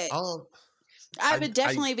 But I would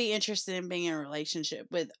definitely be interested in being in a relationship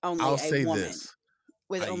with only a woman. This.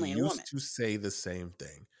 With only a woman. I used to say the same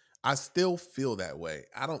thing. I still feel that way.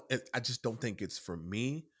 I just don't think it's for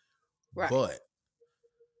me. Right. But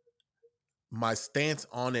my stance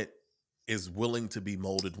on it is willing to be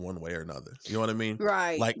molded one way or another. You know what I mean?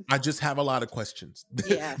 Right. Like, I just have a lot of questions.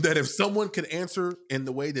 Yeah. That if someone could answer in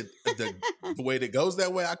the way that the way that goes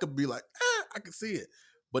that way, I could be like, I could see it.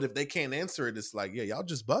 But if they can't answer it, it's like, yeah, y'all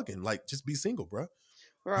just bugging. Like, just be single, bro.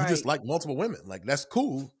 Right. You just like multiple women. Like, that's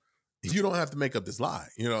cool. You don't have to make up this lie,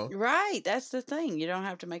 you know? Right. That's the thing. You don't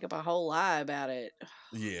have to make up a whole lie about it.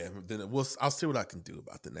 Yeah. Then I'll see what I can do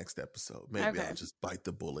about the next episode. Maybe I'll just bite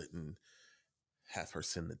the bullet and have her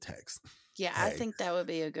send the text. Yeah, hey. I think that would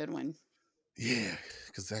be a good one. Yeah,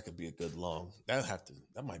 because that could be a good long. That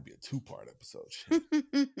might be a 2-part episode. Shit.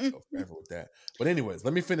 Go forever with that. But anyways,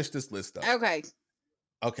 let me finish this list up.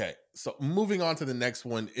 Okay. So moving on to the next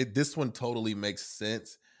one. This one totally makes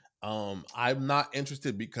sense. I'm not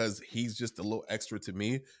interested because he's just a little extra to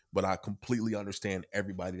me, but I completely understand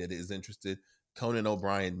everybody that is interested. Conan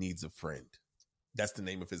O'Brien Needs a Friend. That's the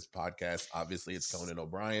name of his podcast. Obviously, it's Conan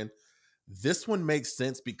O'Brien. This one makes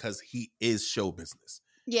sense because he is show business.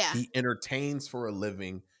 Yeah. He entertains for a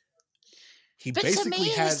living. But basically to me,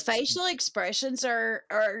 his facial expressions are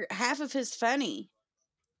half of his funny.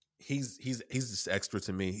 he's just extra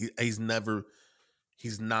to me. He's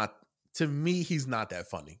not to me. He's not that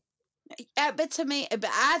funny. But to me, but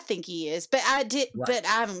I think he is. Right. But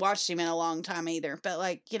I haven't watched him in a long time either. But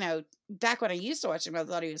like, back when I used to watch him, I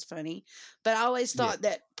thought he was funny. But I always Yeah. thought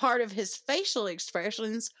that part of his facial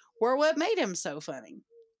expressions were what made him so funny.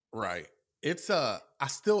 Right. It's I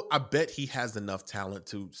bet he has enough talent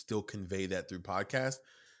to still convey that through podcast.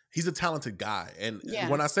 He's a talented guy, and Yeah.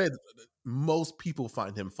 when I said most people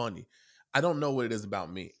find him funny, I don't know what it is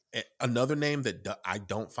about me. Another name that I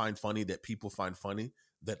don't find funny that people find funny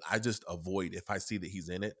that I just avoid if I see that he's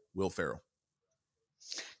in it, Will Ferrell.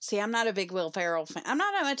 See, I'm not a big Will Ferrell fan. I'm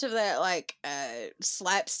not that much of that like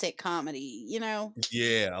slapstick comedy,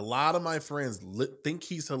 Yeah, a lot of my friends think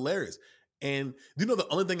he's hilarious. And the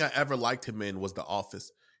only thing I ever liked him in was The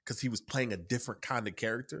Office because he was playing a different kind of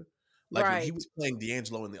character. Like when he Right. was playing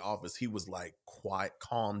D'Angelo in The Office, he was like quiet,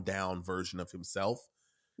 calm down version of himself.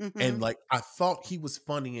 Mm-hmm. And like I thought he was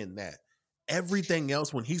funny in that. Everything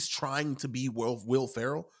else, when he's trying to be Will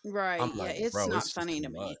Ferrell, Right. I'm Yeah, like, it's bro, not it's just funny too to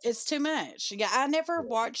me. much. It's too much. Yeah, I never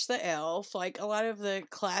watched The Elf. Like a lot of the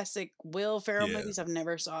classic Will Ferrell Yeah. movies I've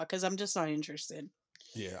never saw because I'm just not interested.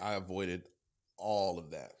 Yeah, I avoided all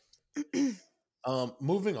of that.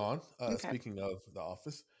 Moving on. Okay. Speaking of The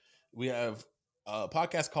Office, we have a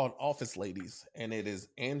podcast called Office Ladies, and it is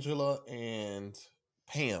Angela and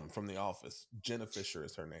Pam from The Office. Jenna Fisher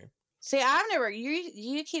is her name. See, I've never.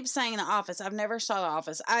 You keep saying The Office. I've never saw The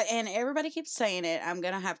Office. And everybody keeps saying it. I'm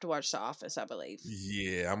gonna have to watch The Office. I believe.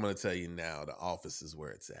 Yeah, I'm gonna tell you now. The Office is where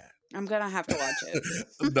it's at. I'm gonna have to watch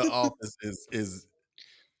it. The Office is.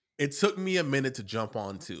 It took me a minute to jump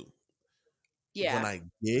on too. Yeah. When I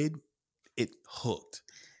did, it hooked.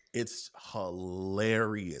 It's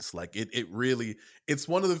hilarious. Like it really. It's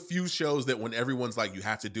one of the few shows that when everyone's like, you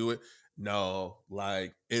have to do it. No,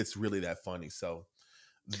 like it's really that funny. So.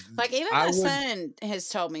 Like even my son has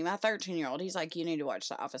told me, my 13-year-old, he's like, you need to watch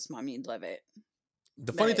The Office, Mom. You'd love it.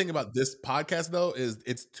 The funny thing about this podcast though is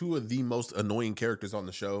it's two of the most annoying characters on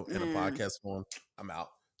the show in a podcast form. I'm out.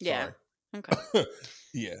 Yeah. Sorry. Okay.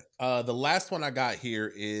 Yeah. The last one I got here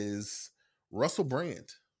is Russell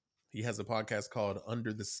Brand. He has a podcast called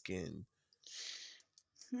Under the Skin.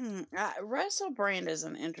 Russell Brand is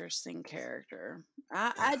an interesting character.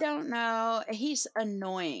 I don't know. He's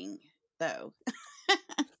annoying though.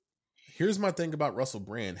 Here's my thing about Russell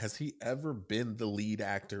Brand. Has he ever been the lead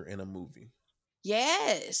actor in a movie?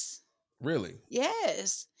 Yes. Really?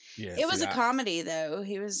 Yes. Yeah. It was a comedy though.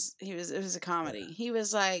 It was a comedy. Yeah. He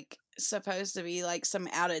was like supposed to be like some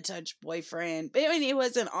out of touch boyfriend. But I mean, he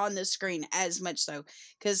wasn't on the screen as much though,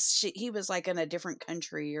 because he was like in a different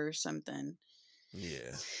country or something.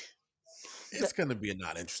 Yeah. It's gonna be a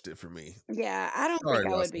not interested for me. Yeah, I don't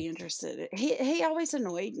think I would be interested. He always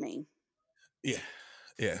annoyed me. Yeah.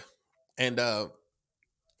 And I'm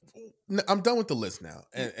done with the list now.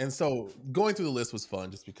 And so going through the list was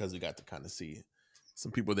fun just because we got to kind of see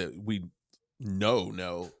some people that we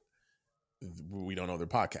know we don't know their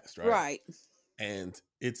podcast, right? Right. And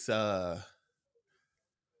it's I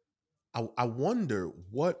wonder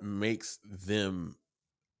what makes them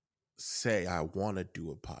say I want to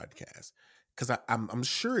do a podcast, because I'm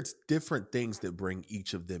sure it's different things that bring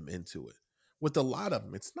each of them into it. With a lot of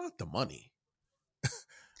them, it's not the money.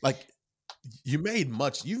 Like you made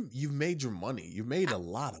you've made your money. You made a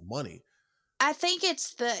lot of money. I think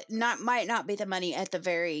it's might not be the money at the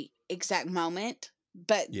very exact moment,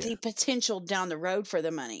 but the potential down the road for the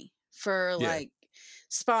money, for like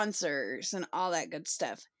sponsors and all that good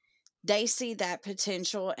stuff. They see that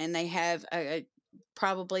potential and they have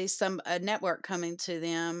probably a network coming to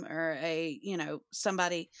them, or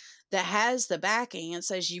somebody that has the backing and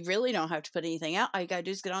says, you really don't have to put anything out. All you gotta do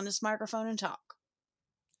is get on this microphone and talk.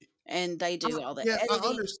 And they do all that. Yeah,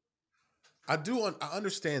 I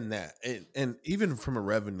understand that. And even from a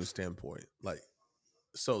revenue standpoint, like,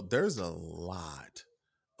 so there's a lot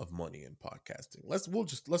of money in podcasting. Let's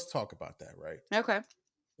talk about that, right? Okay.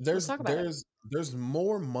 There's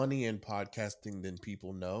more money in podcasting than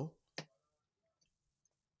people know.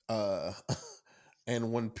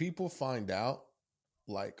 And when people find out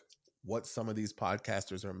like what some of these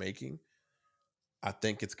podcasters are making, I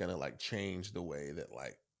think it's gonna like change the way that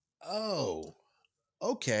like, oh,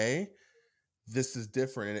 okay, this is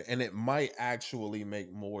different. And it might actually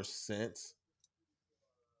make more sense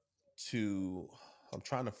to, I'm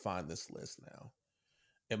trying to find this list now.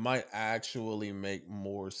 It might actually make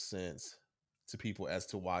more sense to people as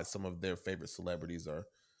to why some of their favorite celebrities are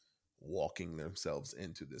walking themselves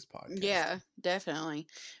into this podcast. Yeah, definitely.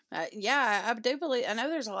 I do believe, I know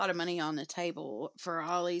there's a lot of money on the table for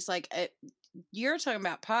all these, like you're talking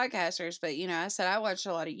about podcasters, but I said I watch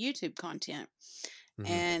a lot of YouTube content,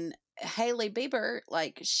 and Hailey Bieber,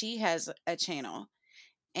 like, she has a channel,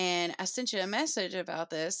 and I sent you a message about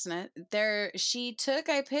this, and she took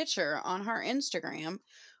a picture on her Instagram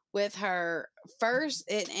with her first,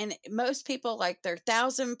 and most people like their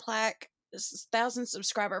 1,000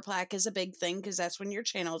 subscriber plaque is a big thing because that's when your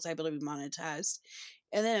channel is able to be monetized.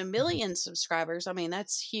 And then 1 million subscribers, I mean,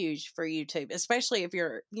 that's huge for YouTube, especially if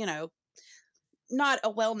you're, not a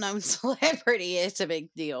well-known celebrity. It's a big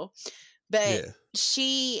deal. But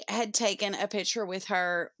she had taken a picture with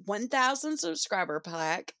her 1,000 subscriber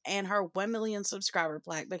plaque and her 1 million subscriber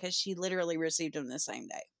plaque because she literally received them the same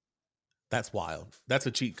day. That's wild. That's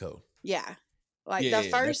a cheat code. Yeah. Like the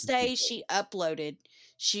first day she uploaded,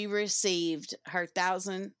 she received her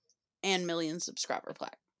 1,000 and million subscriber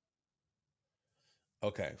plaque.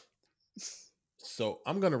 Okay. So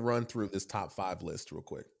I'm going to run through this top 5 list real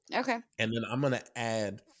quick. Okay. And then I'm going to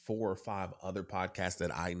add 4 or 5 other podcasts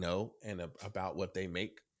that I know and about what they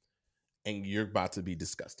make. And you're about to be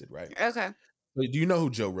disgusted, right? Okay. But do you know who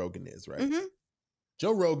Joe Rogan is, right? Mm-hmm.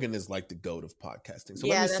 Joe Rogan is like the GOAT of podcasting. So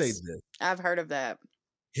let me say this. I've heard of that.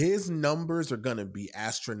 His numbers are going to be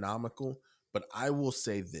astronomical, but I will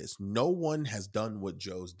say this. No one has done what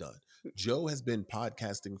Joe's done. Joe has been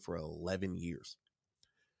podcasting for 11 years.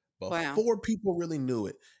 Before people really knew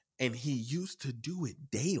it, and he used to do it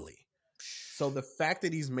daily. So the fact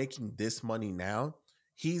that he's making this money now,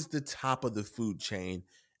 he's the top of the food chain,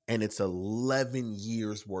 and it's 11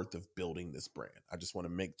 years worth of building this brand. I just want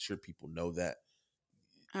to make sure people know that.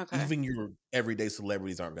 Okay. Even your everyday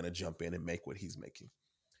celebrities aren't going to jump in and make what he's making.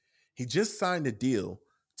 He just signed a deal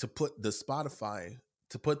to put the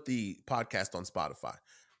podcast on Spotify.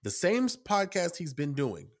 The same podcast he's been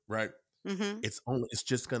doing, right? Mm-hmm. It's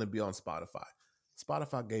just going to be on Spotify.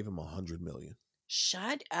 Spotify gave him $100 million.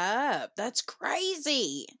 Shut up. That's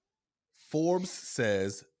crazy. Forbes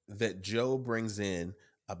says that Joe brings in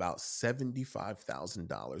about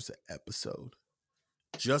 $75,000 an episode.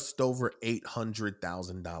 Just over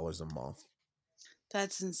 $800,000 a month.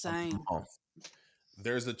 That's insane.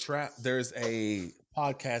 There's a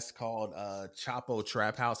podcast called Chapo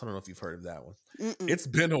Trap House. I don't know if you've heard of that one. Mm-mm. It's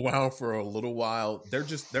been a while for a little while. They're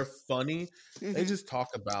funny. Mm-hmm. They just talk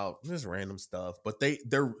about just random stuff, but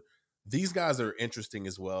these guys are interesting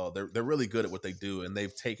as well. They're really good at what they do, and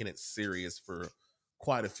they've taken it serious for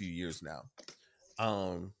quite a few years now.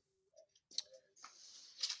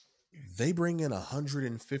 They bring in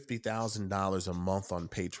 $150,000 a month on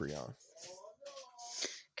Patreon.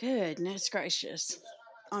 Goodness gracious.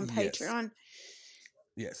 On Patreon?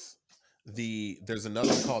 Yes. There's another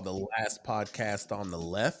one called The Last Podcast on the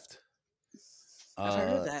Left. I've heard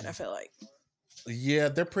of that, I feel like. Yeah,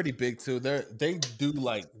 they're pretty big too. They do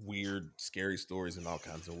like weird, scary stories and all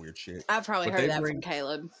kinds of weird shit. I've probably heard that from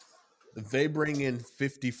Caleb. They bring in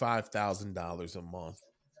 $55,000 a month.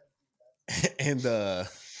 And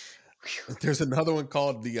there's another one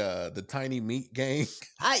called the Tiny Meat Gang.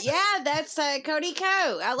 Yeah, that's Cody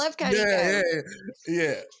Ko. I love Cody Ko.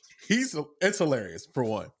 Yeah. It's hilarious for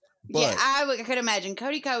one. But yeah, I could imagine.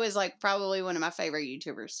 Cody Ko is like probably one of my favorite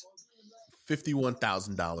YouTubers.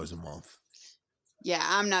 $51,000 a month. Yeah,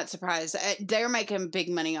 I'm not surprised. They're making big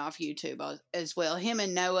money off YouTube as well. Him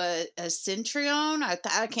and Noah Centurion. I'm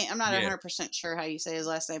not 100% sure how you say his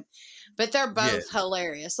last name, but they're both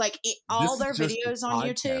hilarious. Like all their videos on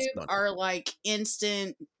YouTube are like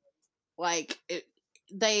instant, like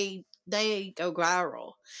they go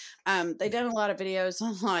viral. They've done a lot of videos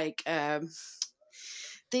on like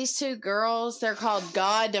these two girls. They're called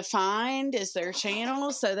God Defined is their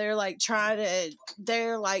channel. So they're like try to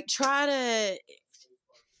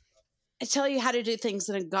tell you how to do things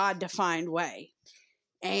in a God-defined way.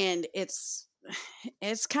 And it's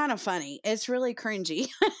kind of funny. It's really cringy.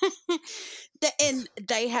 And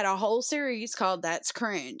they had a whole series called That's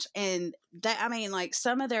Cringe. And like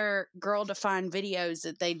some of their girl-defined videos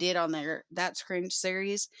that they did on their That's Cringe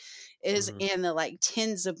series is in the like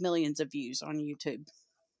tens of millions of views on YouTube.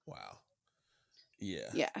 Wow. Yeah.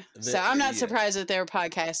 Yeah. So I'm not surprised that their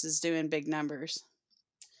podcast is doing big numbers.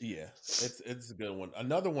 Yeah, it's a good one.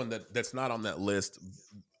 Another one that's not on that list,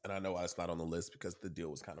 and I know why it's not on the list because the deal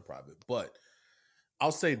was kind of private, but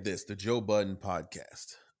I'll say this, the Joe Budden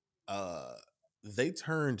podcast, they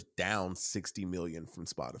turned down $60 million from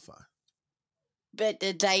Spotify. But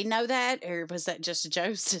did they know that, or was that just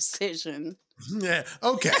Joe's decision? Yeah,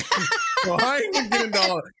 okay. So I ain't gonna get into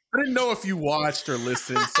all. I didn't know if you watched or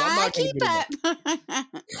listened, so I'm not gonna get into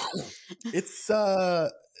it. It's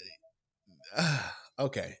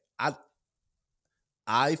okay.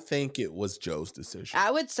 I think it was Joe's decision.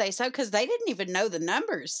 I would say so because they didn't even know the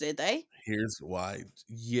numbers, did they? Here's why.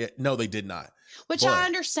 Yeah, no, they did not. Which I But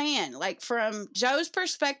understand. Like from Joe's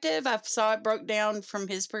perspective, I saw it broke down from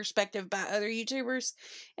his perspective by other YouTubers,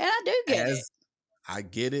 and I do get it. as I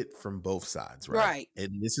get it from both sides, right? Right,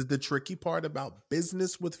 And this is the tricky part about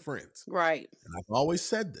business with friends. right. And I've always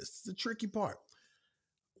said this. It's the tricky part.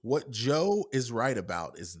 What Joe is right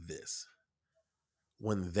about is this.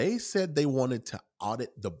 When they said they wanted to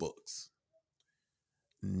audit the books,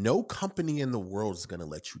 no company in the world is going to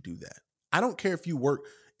let you do that. I don't care if you work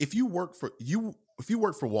for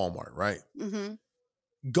Walmart, right? Mm-hmm.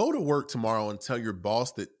 Go to work tomorrow and tell your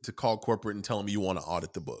boss to call corporate and tell them you want to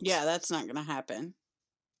audit the books. Yeah, that's not going to happen.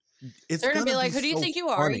 It's They're going to be like, who do you so think you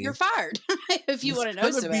are? funny. You're fired if you want to know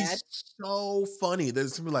It's so gonna be bad. so funny.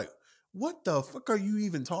 There's gonna be like, what the fuck are you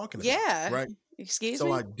even talking about? Yeah. Right. Excuse So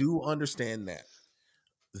me? I do understand that.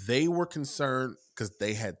 They were concerned because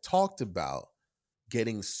they had talked about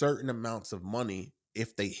getting certain amounts of money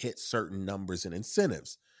if they hit certain numbers and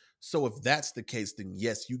incentives. So if that's the case, then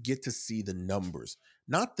yes, you get to see the numbers,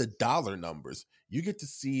 not the dollar numbers. You get to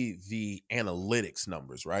see the analytics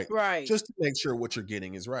numbers, right? Right. Just to make sure what you're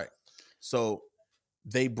getting is right. So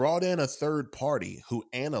they brought in a third party who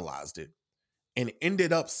analyzed it and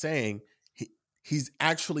ended up saying he's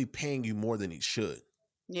actually paying you more than he should.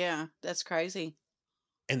 Yeah, that's crazy.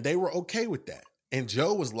 And they were okay with that. And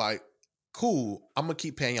Joe was like, cool, I'm going to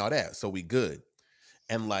keep paying y'all that. So we good.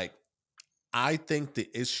 And like, I think the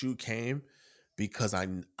issue came because I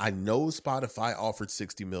know Spotify offered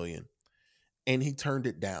 60 million and he turned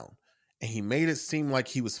it down. And he made it seem like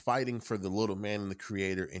he was fighting for the little man and the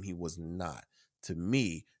creator, and he was not. To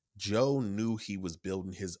me, Joe knew he was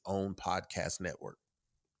building his own podcast network.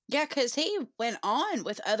 Yeah, because he went on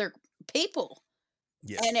with other people.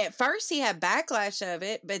 Yes. And at first he had backlash of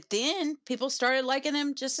it, but then people started liking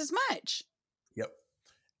him just as much. Yep.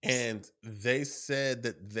 And they said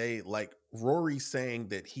that they like Rory saying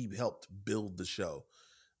that he helped build the show.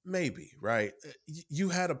 Maybe, right? You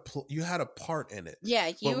had a part in it. Yeah,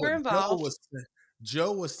 you But were what involved.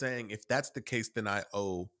 Joe was saying, if that's the case, then I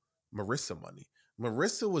owe Marissa money.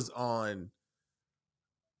 Marissa was on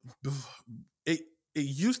it. It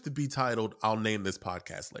used to be titled "I'll name this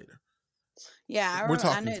podcast later." Yeah, We're I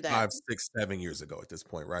talking knew that. 5, 6, 7 years ago at this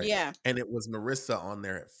point, right? Yeah. And it was Marissa on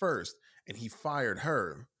there at first, and he fired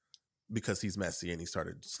her because he's messy and he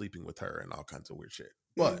started sleeping with her and all kinds of weird shit.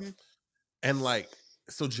 But and like,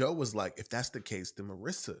 so Joe was like, if that's the case, then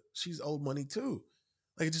Marissa, she's owed money too.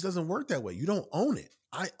 Like, it just doesn't work that way. You don't own it.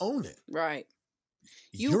 I own it. Right.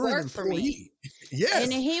 You're work an for me. Yes.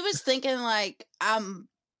 And he was thinking like, I'm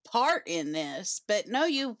part in this, but no,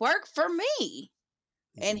 you work for me.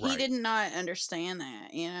 And he did not understand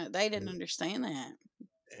that. You know, they didn't understand that.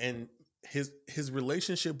 And his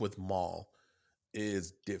relationship with Mal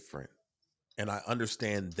is different. And I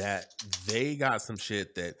understand that they got some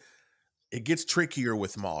shit that it gets trickier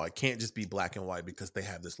with Mal. It can't just be black and white because they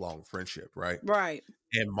have this long friendship, right? Right.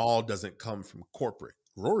 And Mal doesn't come from corporate.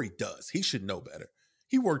 Rory does. He should know better.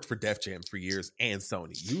 He worked for Def Jam for years and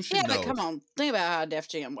Sony. You should know. But come on, think about how Def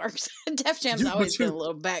Jam works. Def Jam's always been a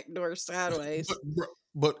little backdoor sideways.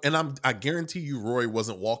 But I guarantee you, Roy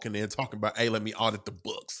wasn't walking in talking about, "Hey, let me audit the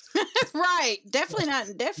books." Right, definitely not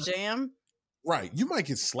in Def Jam. Right, you might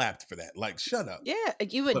get slapped for that. Like, shut up. Yeah,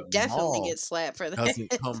 you would definitely get slapped for that. Doesn't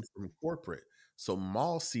come from corporate, so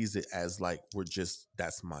Mal sees it as like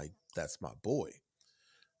that's my boy.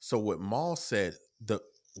 So what Mal said,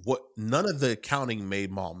 none of the accounting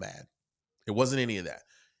made Mal mad. It wasn't any of that.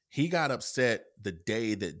 He got upset the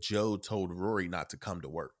day that Joe told Rory not to come to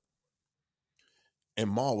work. And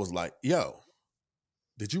Mal was like, yo,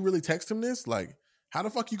 did you really text him this? Like, how the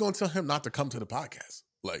fuck you gonna tell him not to come to the podcast?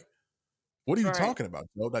 Like, what are you talking about,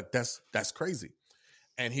 Joe? Like, that's crazy.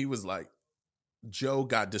 And he was like, Joe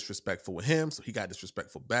got disrespectful with him, so he got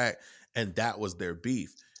disrespectful back. And that was their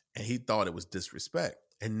beef. And he thought it was disrespect.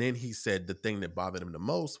 And then he said the thing that bothered him the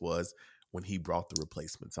most was when he brought the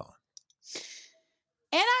replacements on.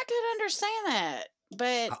 And I could understand that.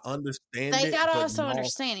 But I understand they got to also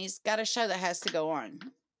understand he's got a show that has to go on.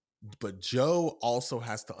 But Joe also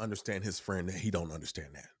has to understand his friend that he don't understand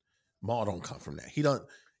that. Mal don't come from that. He don't.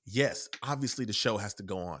 Yes, obviously the show has to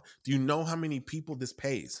go on. Do you know how many people this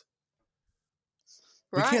pays?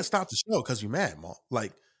 Right. We can't stop the show because you're mad, Mal.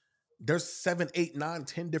 Like, there's 7, 8, 9,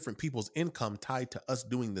 10 different people's income tied to us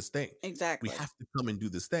doing this thing. Exactly. We have to come and do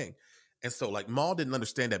this thing. And so, like, Mal didn't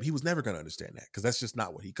understand that. But he was never going to understand that because that's just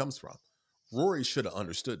not where he comes from. Rory should have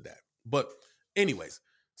understood that. But anyways,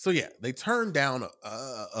 so yeah, they turned down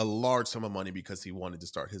a large sum of money because he wanted to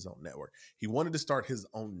start his own network. He wanted to start his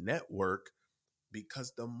own network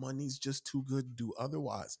because the money's just too good to do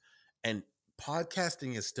otherwise. And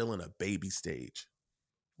podcasting is still in a baby stage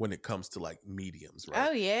when it comes to like mediums, right?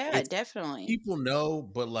 Oh yeah, It's definitely. people know,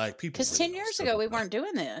 but like people Because really 10 don't years still ago don't we know weren't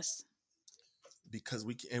doing this. because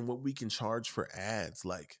we can, and what we can charge for ads,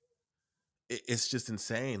 like it's just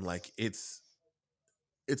insane. Like it's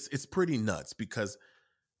pretty nuts because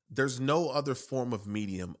there's no other form of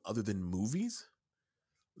medium other than movies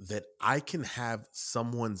that I can have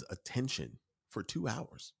someone's attention for 2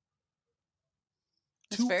 hours.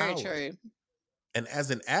 That's Two very hours. true. And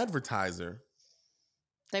as an advertiser,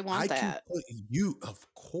 They want I can that. put you, of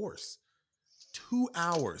course, 2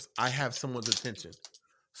 hours. I have someone's attention.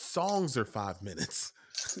 Songs are 5 minutes.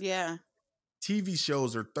 Yeah. TV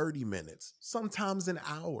shows are 30 minutes, sometimes an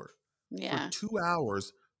hour. For Yeah. 2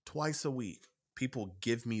 hours, twice a week, people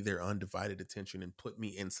give me their undivided attention and put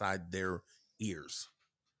me inside their ears.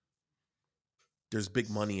 There's big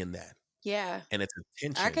money in that. Yeah. And it's I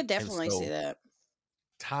attention. could And definitely see so that.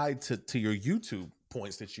 tied to your YouTube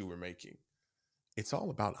points that you were making, it's all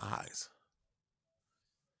about eyes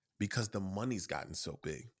because the money's gotten so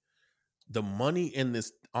big. The money in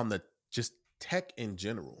this on the just tech in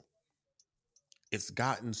general, it's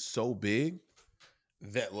gotten so big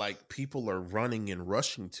that like people are running and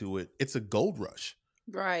rushing to it. It's a gold rush.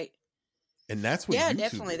 Right. And that's what Yeah, YouTube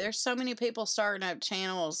definitely. is. There's so many people starting up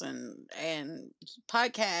channels and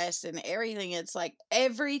podcasts and everything. It's like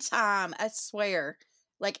every time, I swear,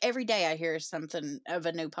 like every day I hear something of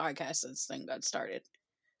a new podcast that's thing got started.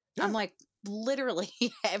 Yeah. I'm like literally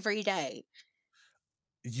every day.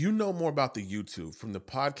 You know more about the YouTube. From the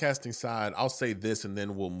podcasting side, I'll say this and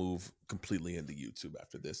then we'll move completely into YouTube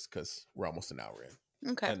after this because we're almost an hour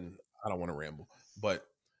in. Okay. And I don't want to ramble. But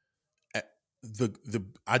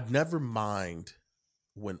I'd never mind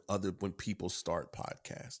when people start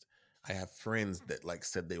podcast. I have friends that like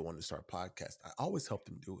said they want to start podcast. I always help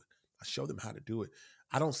them do it. I show them how to do it.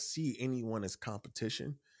 I don't see anyone as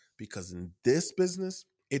competition because in this business,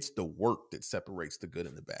 it's the work that separates the good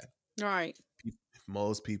and the bad. Right.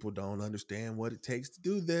 Most people don't understand what it takes to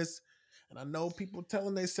do this. And I know people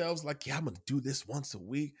telling themselves like, yeah, I'm going to do this once a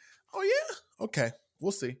week. Oh yeah. Okay.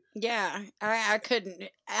 We'll see. Yeah, I couldn't.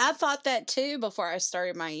 I thought that too before I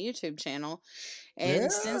started my YouTube channel.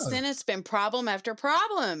 And since Yeah. then it's been problem after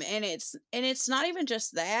problem. And it's not even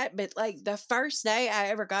just that, but like the first day I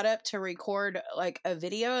ever got up to record like a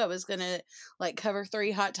video, I was gonna like cover 3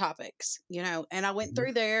 hot topics, and I went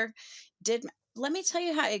through there, let me tell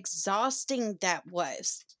you how exhausting that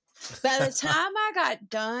was. By the time I got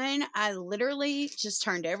done, I literally just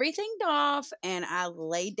turned everything off and I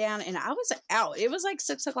laid down and I was out. It was like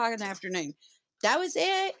 6 o'clock in the afternoon. That was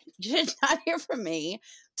it. You did not hear from me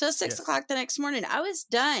till 6 o'clock the next morning. I was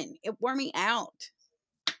done. It wore me out.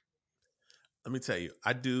 Let me tell you,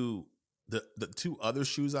 I do the 2 other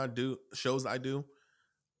shows I do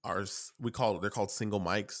are they're called single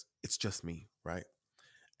mics. It's just me, right?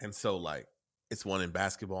 And so like it's one in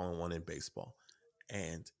basketball and one in baseball.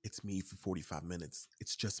 And it's me for 45 minutes.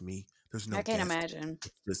 It's just me. There's no I can't guest. imagine.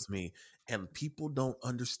 It's just me. And people don't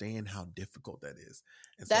understand how difficult that is.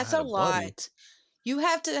 And so That's a lot. You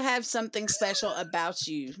have to have something special about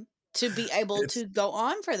you to be able to go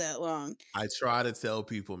on for that long. I try to tell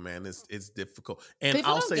people, man, it's difficult. And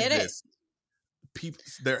People I'll don't say get this.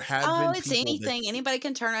 There have been it's people anything. Anybody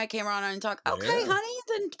can turn a camera on and talk. Okay, Yeah. honey,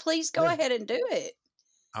 then please go ahead and do it.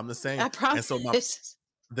 I'm the same. I promise. And so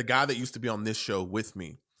the guy that used to be on this show with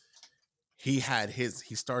me, he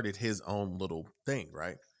started his own little thing,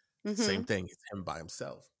 right? Mm-hmm. Same thing. It's him by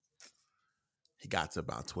himself. He got to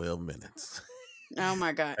about 12 minutes. Oh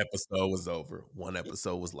my God. Episode was over. One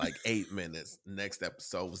episode was like 8 minutes. Next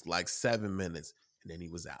episode was like 7 minutes. And then he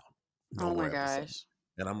was out. Oh my gosh.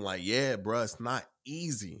 And I'm like, yeah, bro, it's not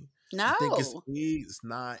easy. No. I think it's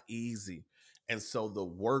not easy. And so the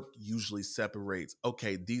work usually separates,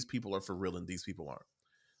 okay, these people are for real and these people aren't.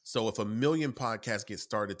 So if 1 million podcasts get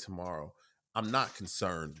started tomorrow, I'm not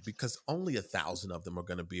concerned because only 1,000 of them are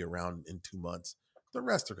going to be around in 2 months. The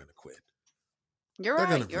rest are going to quit. You're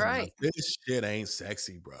right. You're right. This shit ain't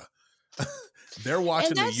sexy, bro. They're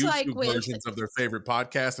watching the YouTube versions of their favorite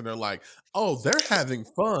podcast and they're like, oh, they're having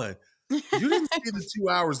fun. You didn't see the 2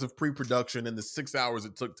 hours of pre-production and the 6 hours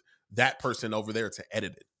it took that person over there to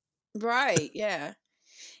edit it. Right. Yeah.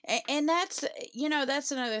 And that's,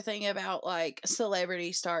 that's another thing about like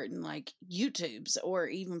celebrities starting like YouTubes or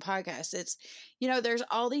even podcasts. It's, there's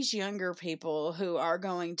all these younger people who are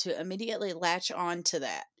going to immediately latch on to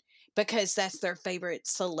that because that's their favorite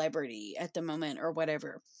celebrity at the moment or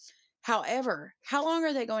whatever. However, how long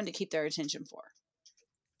are they going to keep their attention for?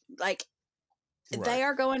 Like Right. they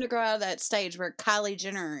are going to grow out of that stage where Kylie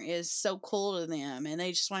Jenner is so cool to them and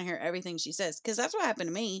they just want to hear everything she says. Because that's what happened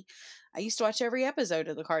to me. I used to watch every episode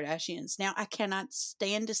of the Kardashians. Now I cannot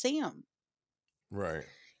stand to see them. Right.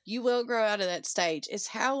 You will grow out of that stage. It's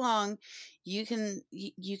how long you can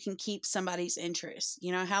keep somebody's interest.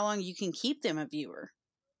 You know how long you can keep them a viewer.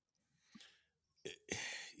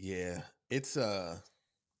 Yeah. It's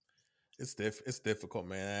difficult,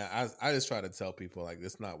 man. I just try to tell people like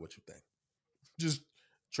it's not what you think. Just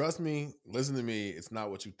trust me, listen to me. It's not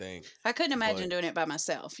what you think. I couldn't But imagine doing it by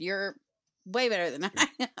myself. You're way better than I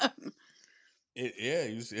am.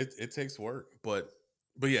 it takes work. But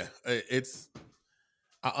yeah, it's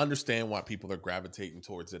I understand why people are gravitating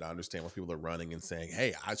towards it. I understand why people are running and saying,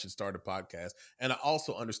 "Hey, I should start a podcast." And I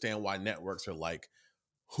also understand why networks are like,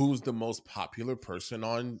 "Who's the most popular person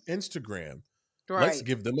on Instagram? Let's Right.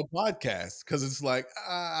 give them a podcast." Because it's like,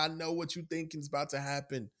 I know what you think is about to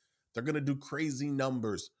happen. They're gonna do crazy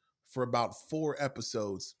numbers for about 4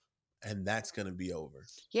 episodes, and that's gonna be over.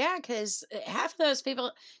 Yeah, because half of those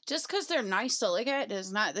people, just because they're nice to look at,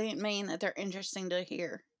 does not mean that they're interesting to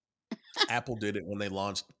hear. Apple did it when they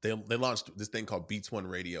launched this thing called Beats One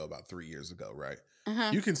Radio about 3 years ago, right?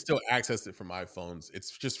 Uh-huh. You can still access it from iPhones. It's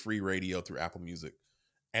just free radio through Apple Music.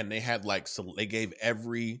 And they had like so they gave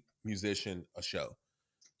every musician a show.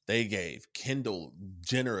 They gave Kendall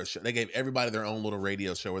Jenner a show. They gave everybody their own little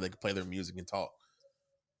radio show where they could play their music and talk.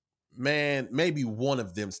 Man, maybe one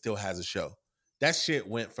of them still has a show. That shit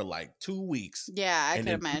went for like 2 weeks. Yeah, I And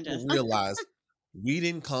could then imagine. people realized we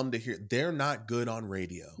didn't come to hear. They're not good on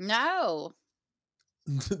radio. No.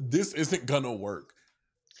 This isn't gonna work.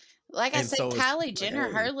 Like I And said, so it's Kylie like, Jenner,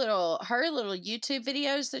 hey, her little YouTube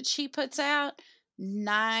videos that she puts out,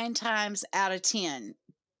 9 times out of 10,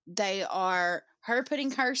 they are her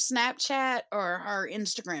putting her Snapchat or her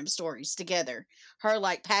Instagram stories together, her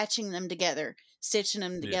like patching them together, stitching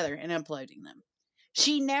them yeah, together, and uploading them.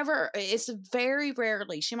 She never, it's very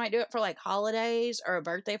rarely, she might do it for like holidays or a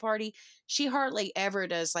birthday party. She hardly ever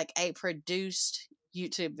does like a produced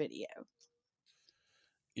YouTube video.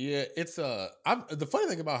 yeah. It's the funny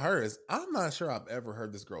thing about her is I'm not sure I've ever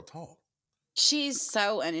heard this girl talk. She's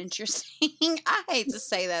so uninteresting. I hate to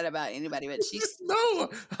say that about anybody, but she's No,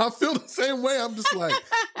 I feel the same way. I'm just like,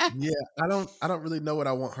 yeah, I don't really know what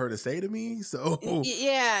I want her to say to me. So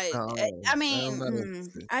yeah. I I'm mean, not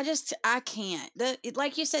interested. I can't.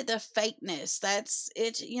 Like you said, the fakeness. That's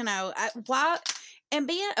it. You know, why? And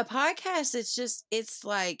being a podcast, it's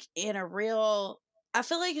like in a real. I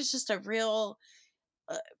feel like it's just a real.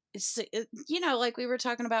 You know, like we were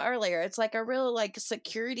talking about earlier, it's like a real like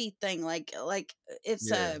security thing. Like it's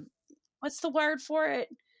Yeah, a what's the word for it?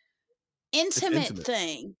 it's Intimate intimate.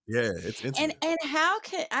 thing. Yeah, it's intimate. And how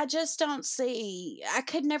could I just don't see I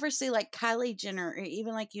could never see like Kylie Jenner or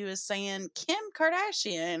even like you was saying Kim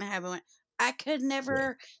Kardashian having one. I could Yeah,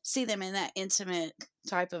 never see them in that intimate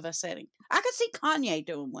type of a setting. I could see Kanye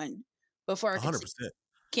doing one before I could see 100%.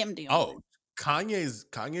 Kim doing Oh, one. Kanye's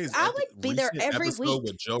I would be there recent every episode week.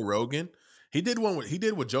 with Joe Rogan. He did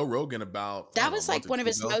with Joe Rogan about I That don't know a was month like or one of two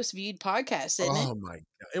his ago. most viewed podcasts, isn't it? Oh my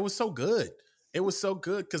god, it was so good. It was so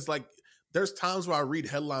good because like there's times where I read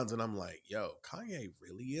headlines and I'm like, yo, Kanye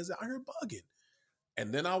really is out here bugging.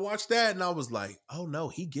 And then I watched that and I was like, oh no,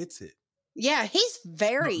 he gets it. Yeah, he's No,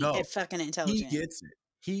 very no, fucking he intelligent. gets it.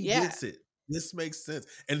 He Yeah. gets it. This makes sense.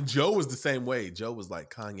 And Joe was the same way. Joe was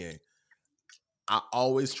like, Kanye, I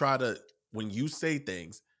always try to, when you say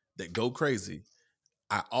things that go crazy,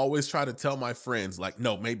 I always try to tell my friends, like,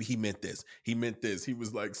 no, maybe he meant this. He meant this. He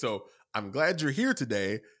was like, so I'm glad you're here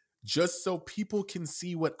today, just so people can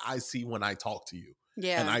see what I see when I talk to you. And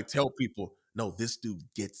Yeah. I tell people, no, this dude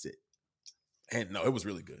gets it. And no, it was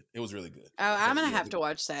really good. It was really good. Oh, I'm But gonna yeah, have to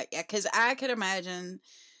watch that. Yeah, because I could imagine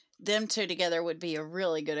them two together would be a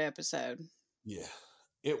really good episode. yeah.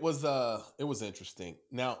 It was interesting.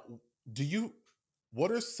 Now, do you what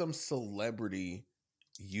are some celebrity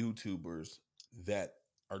YouTubers that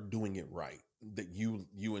are doing it right that you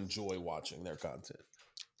enjoy watching their content?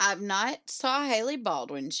 I've not saw Haley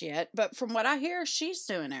Baldwin's yet, but from what I hear, she's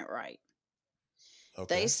doing it right. They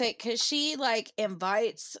Okay. say because she like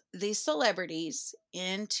invites these celebrities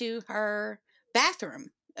into her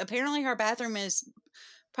bathroom. Apparently, her bathroom is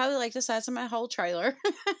probably like the size of my whole trailer,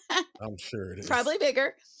 I'm sure it is. probably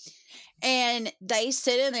bigger. And they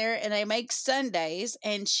sit in there and they make sundaes.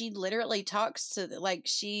 And she literally talks to like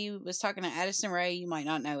she was talking to Addison Rae. You might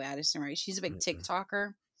not know Addison Rae. She's a big Mm-mm.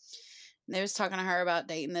 TikToker. And they was talking to her about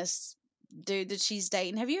dating this dude that she's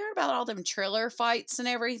dating. Have you heard about all them Triller fights and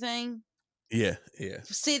everything? Yeah, yeah,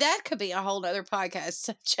 See, that could be a whole other podcast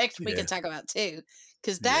subject we yeah. could talk about too.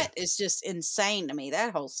 because Yeah. that is just insane to me,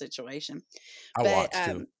 that whole situation. I But watched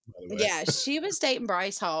too, by the way. yeah, she was dating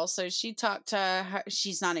Bryce Hall, so she talked to her.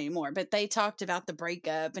 She's not anymore, but they talked about the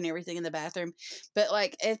breakup and everything in the bathroom. But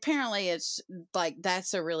like, apparently, it's like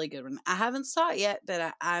that's a really good one. I haven't saw it yet,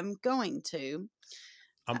 but I'm going to.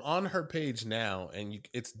 I'm on her page now, and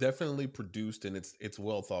it's definitely produced and it's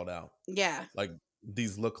well thought out. Yeah, Like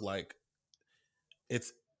these look like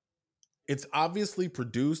it's it's obviously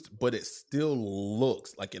produced, but it still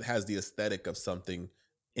looks like it has the aesthetic of something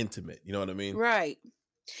intimate. You know what I mean? right.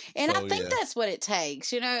 And I So think yeah, that's what it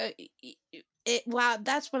takes. Wow,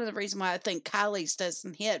 that's one of the reasons why I think Kylie's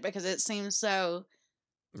doesn't hit, because it seems so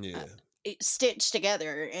uh, yeah, stitched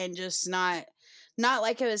together and just not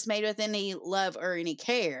like it was made with any love or any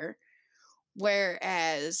care.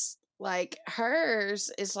 Whereas like hers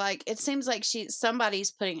is like, it seems like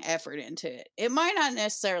somebody's putting effort into it. It might not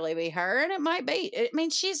necessarily be her, and it might be. I mean,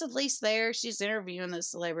 she's at least there. She's interviewing the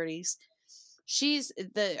celebrities. She's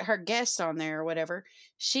her guest on there or whatever.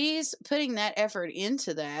 She's putting that effort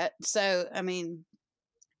into that. So I mean,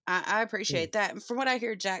 I Hmm. appreciate that. And from what I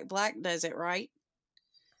hear, Jack Black does it right.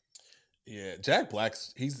 yeah. Jack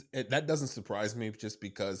Black's that doesn't surprise me just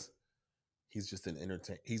because he's just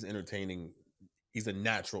he's entertaining. He's a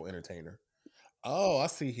natural entertainer. Oh, I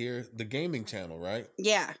see here the gaming channel, right?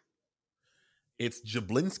 Yeah, It's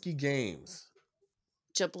Jablinski Games.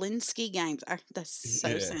 Jablinski Games. That so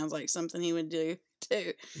Yeah, sounds like something he would do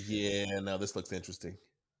too. yeah. No, this looks interesting.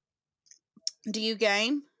 Do you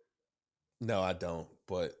game? No, I don't.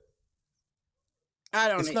 But I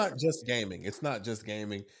don't it's not either. just gaming. It's not just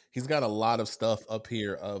gaming. He's got a lot of stuff up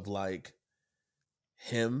here of like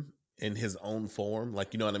him in his own form.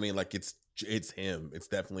 Like, you know what I mean? Like it's him. It's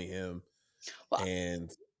definitely him. Well, And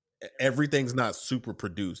everything's not super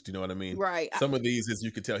produced. You know what I mean? right. Some of these, as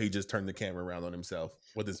you could tell, he just turned the camera around on himself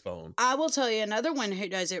with his phone. I will tell you another one who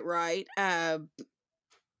does it right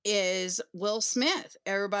is Will Smith.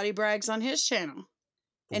 Everybody brags on his channel.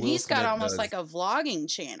 And Will he's got Smith almost like does a vlogging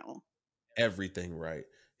channel. everything right.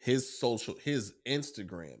 His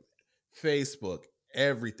Instagram, Facebook,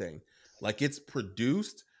 everything. Like it's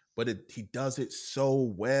produced, but he does it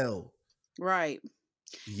so well. Right.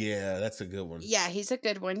 Yeah, that's a good one. Yeah, he's a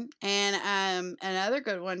good one. And another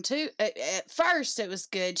good one too. At first it was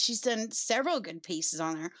good. She's done several good pieces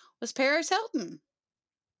on there. Was Paris Hilton.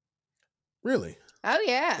 Really? Oh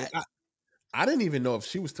yeah. I didn't even know if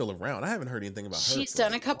she was still around. I haven't heard anything about her She's for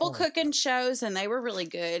done a a couple long time. cooking shows and they were really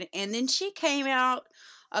good. And then she came out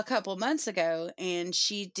a couple months ago and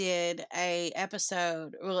she did a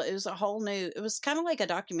episode. Well, it was a whole new, it was kind of like a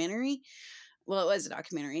documentary. Well, it was a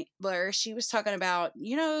documentary where she was talking about,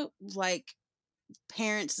 like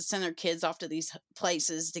parents to send their kids off to these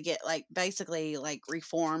places to get like basically like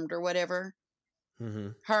reformed or whatever. Hmm.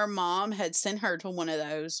 Her mom had sent her to one of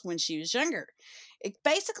those when she was younger. It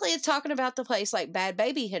basically is talking about the place like Bad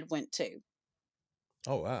Baby had went to.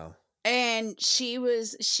 Oh wow. And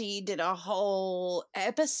she did a whole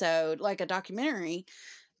episode, like a documentary,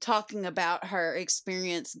 talking about her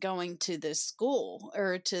experience going to this school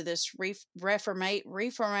or to this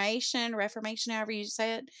reformation, however you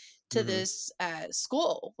say it, to Hmm. this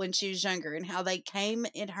school when she was younger, and how they came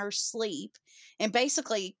in her sleep and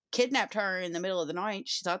basically kidnapped her in the middle of the night.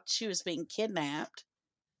 She thought she was being kidnapped.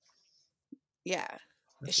 Yeah,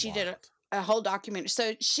 That's she did wild. a whole documentary.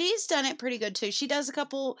 So she's done it pretty good too. She's done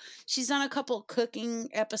a couple cooking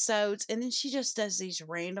episodes, and then she just does these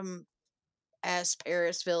random ass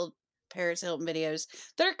Paris Hilton videos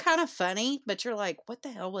that are kind of funny, but you're like, what the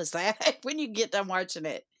hell was that when you get done watching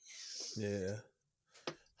it? Yeah.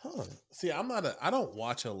 Huh. See, I don't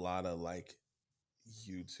watch a lot of like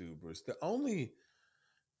YouTubers. Let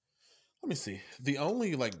me see. The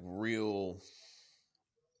only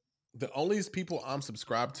people I'm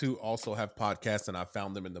subscribed to also have podcasts, and I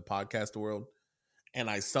found them in the podcast world. And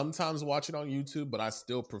I sometimes watch it on YouTube, but I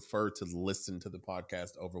still prefer to listen to the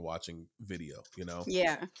podcast over watching video, you know?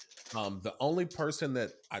 Yeah. The only person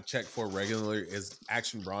that I check for regularly is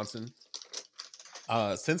Action Bronson.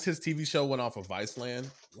 Since his TV show went off of Viceland,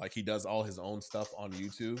 like he does all his own stuff on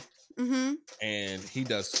YouTube, Mm-hmm. and he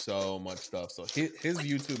does so much stuff. So his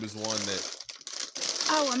YouTube is one that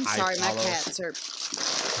Oh, I'm I sorry. My follow. cats are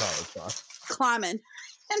Oh, it's climbing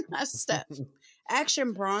in my stuff. fine.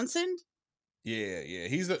 Action Bronson? Yeah.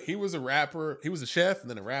 He was a rapper. He was a chef and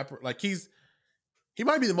then a rapper. Like he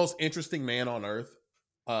might be the most interesting man on earth.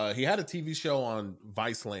 He had a TV show on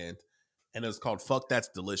Viceland, and it was called "Fuck That's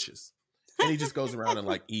Delicious." And he just goes around and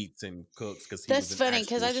like eats and cooks because he was That's an funny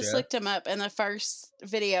because actual I just chef. looked him up, and the first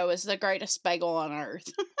video is the greatest bagel on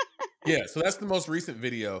earth. Yeah, so that's the most recent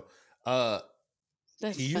video.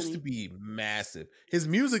 That's He used to funny. be massive. His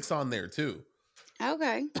music's on there too.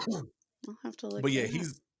 Okay. I'll have to look But yeah, that up.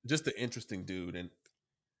 he's just an interesting dude, and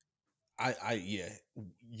yeah,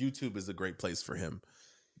 YouTube is a great place for him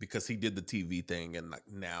because he did the TV thing, and like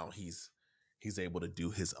now he's able to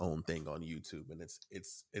do his own thing on YouTube, and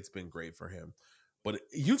it's been great for him. But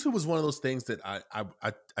YouTube was one of those things that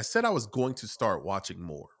I said I was going to start watching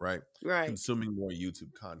more, right? Right. Consuming more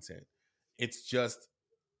YouTube content. It's just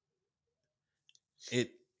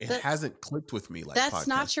it it That hasn't clicked with me like that's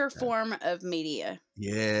not podcasting your has. form of media.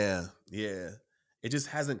 Yeah, yeah. It just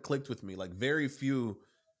hasn't clicked with me. Like very few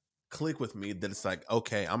click with me that it's like,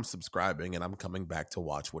 okay, I'm subscribing and I'm coming back to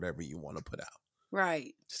watch whatever you want to put out. Right.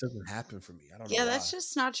 It just doesn't happen for me. I don't know Yeah, why. that's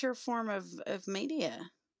just not your form of media.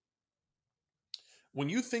 When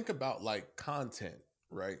you think about like content,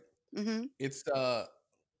 right? Mm-hmm. It's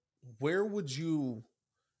where would you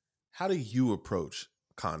how do you approach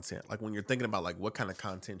content? Like when you're thinking about like what kind of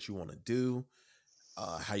content you want to do,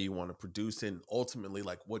 how you want to produce it, and ultimately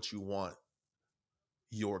like what you want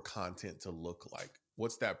your content to look like.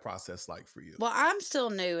 What's that process like for you? Well, I'm still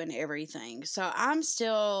new in everything. So I'm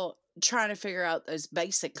still trying to figure out those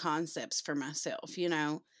basic concepts for myself, you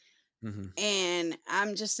know? Mm-hmm. And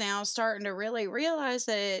I'm just now starting to really realize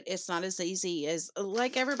that it's not as easy as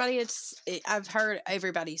like I've heard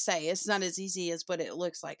everybody say it's not as easy as what it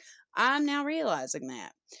looks like. I'm now realizing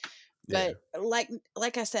that. Yeah. But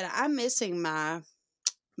like I said, I'm missing my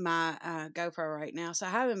GoPro right now, so I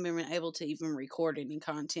haven't been able to even record any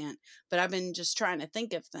content. But I've been just trying to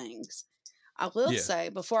think of things. I will Yeah. say,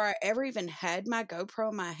 before I ever even had my GoPro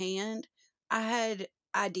in my hand, I had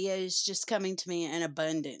ideas just coming to me in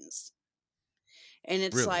abundance. And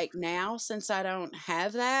it's Really? like now, since I don't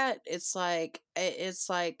have that, it's been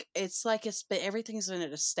everything's been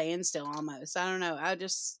at a standstill almost. I don't know. I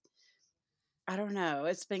don't know.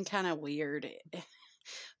 It's been kind of weird.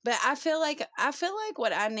 But I feel like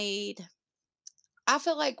what I need I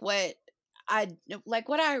feel like what I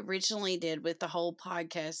originally did with the whole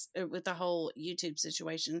podcast, with the whole YouTube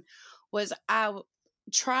situation, was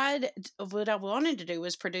tried what I wanted to do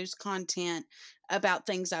was produce content about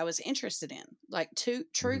things I was interested in, like true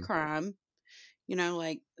Hmm. crime,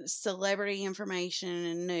 like celebrity information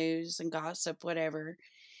and news and gossip, whatever.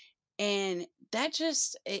 And that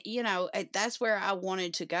that's where I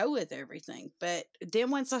wanted to go with everything. But then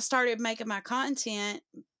once I started making my content,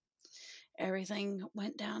 everything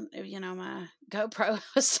went down. My GoPro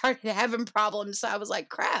started having problems. So I was like,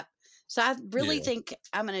 crap. So I really Yeah. think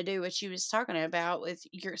I'm going to do what you was talking about with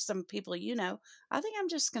some people, I think I'm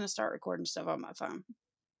just going to start recording stuff on my phone.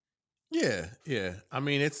 Yeah. Yeah. I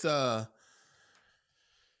mean, it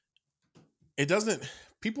doesn't,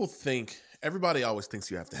 people think, everybody always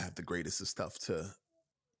thinks you have to have the greatest of stuff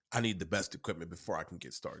I need the best equipment before I can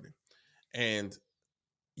get started. And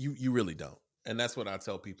you really don't. And that's what I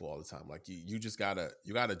tell people all the time. Like you just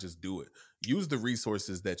you gotta just do it. Use the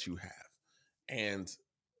resources that you have. And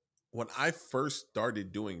when I first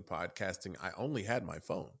started doing podcasting, I only had my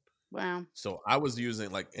phone. Wow. So I was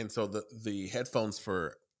using and so the headphones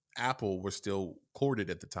for Apple were still corded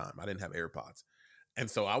at the time. I didn't have AirPods. And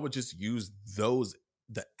so I would just use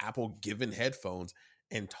the Apple given headphones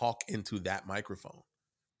and talk into that microphone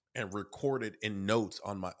and record it in notes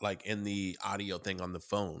on my in the audio thing on the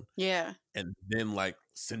phone Yeah. and then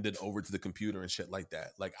send it over to the computer and shit like that.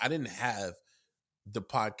 Like I didn't have the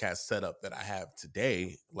podcast setup that I have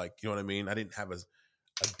today. Like, you know what I mean? I didn't have a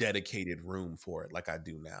dedicated room for it like I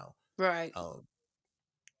do now. Right. Um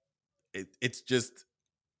it's just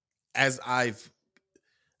as I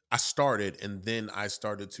started and then I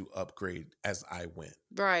started to upgrade as I went.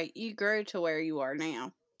 Right. You grew to where you are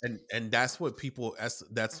now. And that's what people that's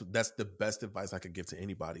the best advice I could give to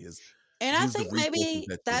anybody is And I use the think resources maybe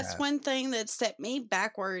that you that's have. one thing that set me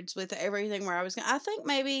backwards with everything where I was going. I think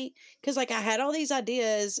maybe because like I had all these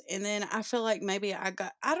ideas and then I feel like maybe I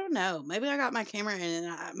don't know, maybe I got my camera and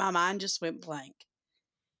then my mind just went blank.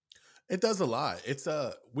 It does a lot. It's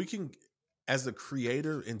we can as a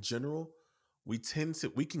creator in general, we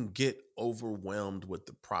can get overwhelmed with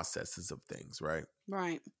the processes of things, right?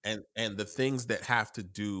 Right. And the things that have to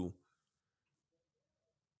do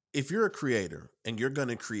if you're a creator and you're going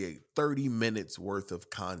to create 30 minutes worth of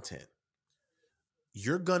content,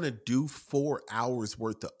 you're going to do 4 hours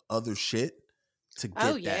worth of other shit to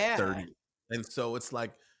Oh, get that yeah. 30. And so it's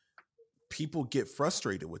like people get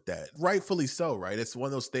frustrated with that. Rightfully so, right? It's one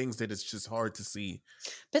of those things that it's just hard to see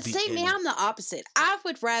But the see, me, end. I'm the opposite. I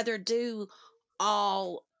would rather do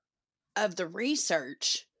all of the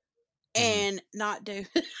research Mhm. and not do,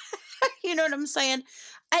 you know what I'm saying?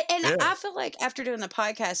 And Yeah. I feel like after doing the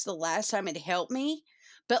podcast the last time it helped me,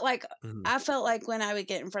 But like, Mhm. I felt like when I would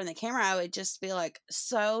get in front of the camera, I would just be like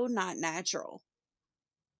so not natural.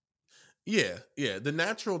 Yeah, yeah. The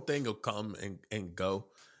natural thing will come and go.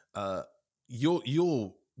 Uh,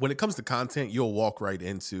 you'll when it comes to content, you'll walk right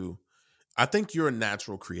into. I think you're a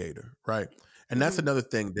natural creator, right? And that's Hmm. another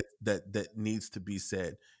thing that needs to be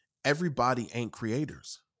said. Everybody ain't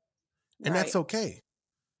creators, and that's Right. okay.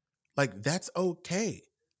 Like that's okay.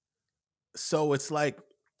 So it's like,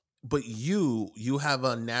 but you have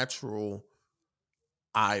a natural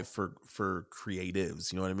eye for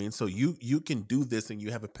creatives. You know what I mean? So you can do this, and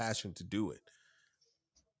you have a passion to do it.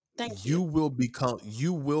 Thank you. You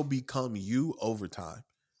will become you over time.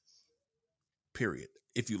 Period.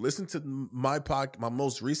 If you listen to my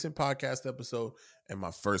most recent podcast episode and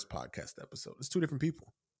my first podcast episode, it's two different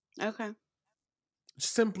people. Okay.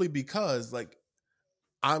 Simply because like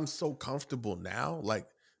I'm so comfortable now, like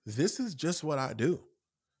this is just what I do.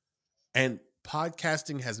 And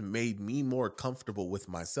podcasting has made me more comfortable with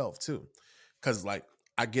myself too. Cause like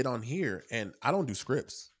I get on here and I don't do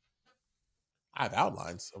scripts. I have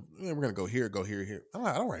outlines. We're gonna go here, go here, here.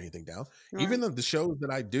 I don't write anything down. Even Right. the shows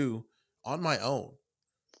that I do on my own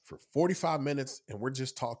for 45 minutes, and we're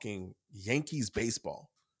just talking Yankees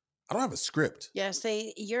baseball. I don't have a script, Yeah.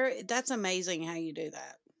 See, that's amazing how you do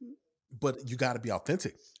that. but you got to be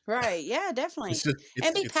authentic. Right. Yeah, definitely. It's just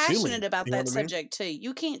And be it's feeling. passionate about You know that what I mean? subject too.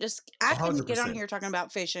 You can't just, I couldn't get on 100%. here talking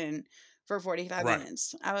about fishing for 45 Right.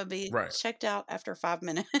 minutes. I would be Right. checked out after 5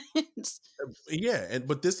 minutes. Yeah, and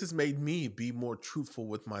but this has made me be more truthful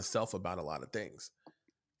with myself about a lot of things.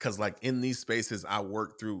 Cause like in these spaces, I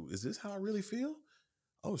work through. Is this how I really feel?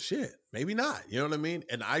 Oh shit, maybe not. You know what I mean?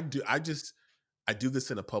 And I do. I do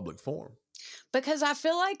this in a public forum. Because I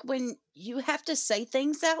feel like when you have to say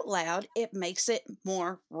things out loud, it makes it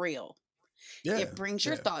more real. Yeah, It brings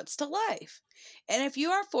your yeah, thoughts to life. And if you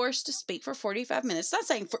are forced to speak for 45 minutes, not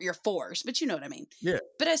saying you're forced, but you know what I mean. yeah.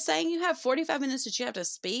 But as saying you have 45 minutes that you have to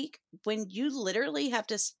speak, when you literally have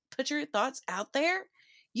to put your thoughts out there,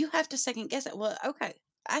 you have to second guess it. Well, okay,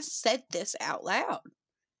 I said this out loud.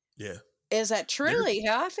 Yeah. Is that There truly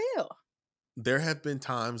how I feel? there have been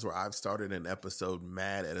times where I've started an episode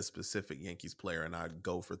mad at a specific Yankees player, and I'd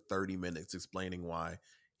go for 30 minutes explaining why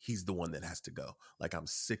he's the one that has to go. Like I'm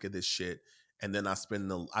sick of this shit. And then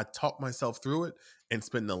I talk myself through it and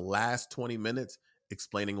spend the last 20 minutes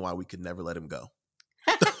explaining why we could never let him go.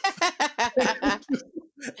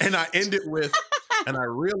 And I end it with, and I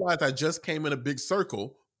realized I just came in a big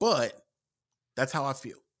circle, but that's how I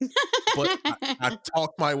feel. But I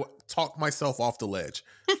talk myself off the ledge,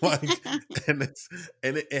 like,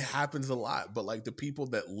 and it happens a lot. But like the people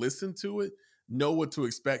that listen to it know what to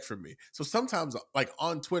expect from me. So sometimes, like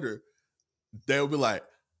on Twitter, they'll be like,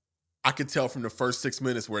 "I can tell from the first 6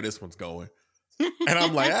 minutes where this one's going," and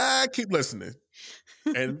I'm like, keep listening.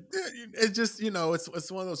 And it just,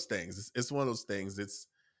 it's one of those things. It's one of those things.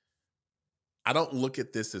 I don't look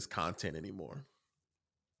at this as content anymore,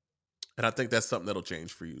 and I think that's something that'll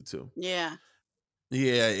change for you too. Yeah.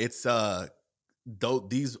 Yeah, it's though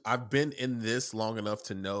these I've been in this long enough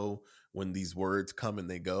to know when these words come and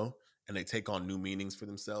they go and they take on new meanings for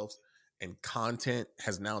themselves. And content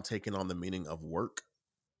has now taken on the meaning of work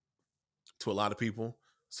to a lot of people.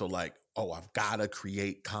 So like, oh, I've gotta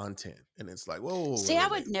create content. And it's like, whoa, See, wait, I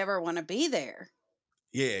wait, would wait. never want to be there.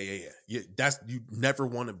 Yeah, yeah, yeah. Yeah, that's you never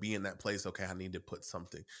want to be in that place. Okay, I need to put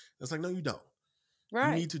something. It's like, no, you don't. You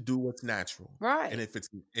Right. need to do what's natural. And Right.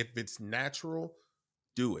 if it's natural,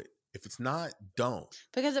 do it. If it's not, don't.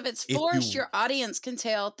 Because if it's If forced, you your audience can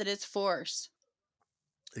tell that it's forced.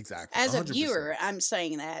 exactly As a 100%. viewer, I'm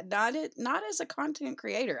saying that, not as a content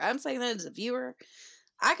creator. I'm saying that as a viewer,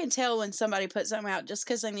 I can tell when somebody puts something out just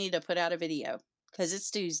because they need to put out a video because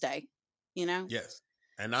it's Tuesday, you know? Yes.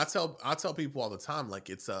 And I tell people all the time, like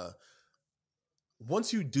it's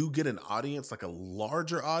once you do get an audience, like a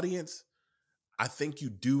larger audience, I think you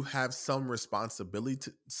do have some responsibility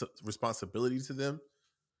to them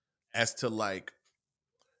as to like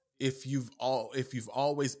if you've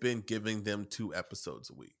always been giving them 2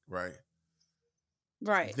 episodes a week, right?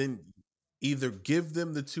 Right. Then either give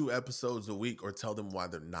them the 2 episodes a week or tell them why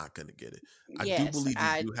they're not going to get it. I do Yes, believe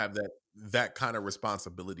you do have that kind of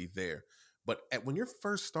responsibility there. But when you're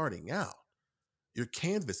first starting out, your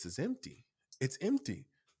canvas is empty. It's empty.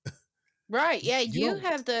 right. You, Yeah, you you don't.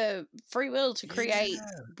 have the free will to create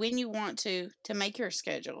Yeah. when you want to make your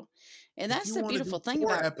schedule. And If that's you the want to do beautiful thing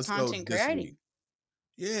 4 about episodes content this week, creating.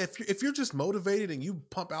 yeah. If you're just motivated and you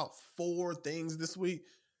pump out 4 things this week,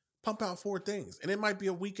 pump out 4 things, and it might be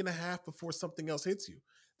a week and a half before something else hits you.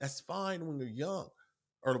 That's fine when you're young,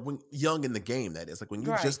 or when young in the game. That is like when you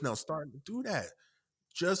Right. just now starting to do that.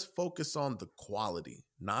 just focus on the quality,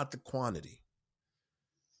 not the quantity.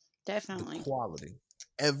 The Definitely. quality.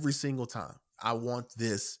 Every single time. I want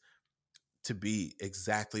this to be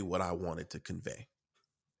exactly what I wanted to convey.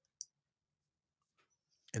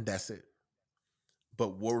 And that's it.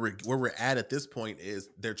 But where we're at this point is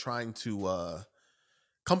they're trying to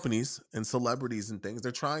companies and celebrities and things,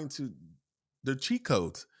 they're cheat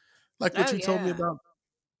codes. Like what Oh you told me yeah. about,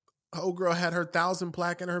 old girl had her 1,000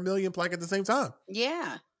 plaque and her million plaque at the same time.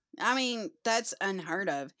 Yeah. I mean, that's unheard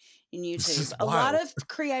of in It's YouTube. just A lot wild. of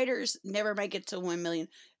creators never make it to 1 million.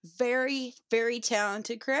 Very, very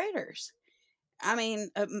talented creators. I mean,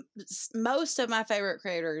 most of my favorite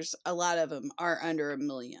creators, a lot of them are under 1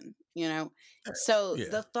 million, you know? So Yeah.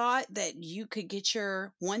 the thought that you could get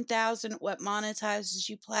your 1,000, what monetizes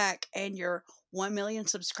you plaque, and your 1 million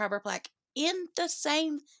subscriber plaque in the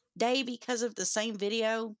same day because of the same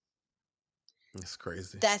video, It's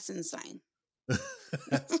crazy. that's insane.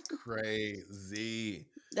 That's crazy.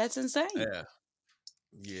 That's insane. Yeah.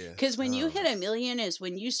 Yeah. Because when you hit 1 million is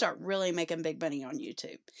when you start really making big money on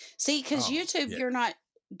YouTube. See, because YouTube, Yeah. you're not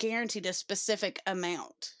guaranteed a specific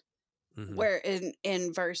amount. Mhm. Where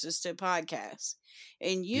in versus to podcasts.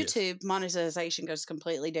 In Yes. YouTube, monetization goes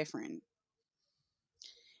completely different.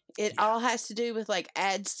 It Yeah. all has to do with like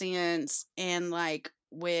AdSense and like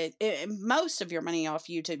most of your money off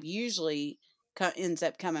YouTube usually ends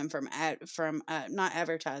up coming from not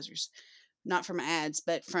advertisers, not from ads,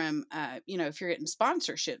 but from if you're getting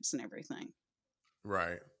sponsorships and everything.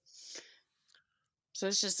 Right. So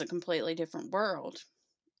it's just a completely different world.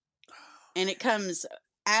 And it comes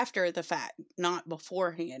after the fact, not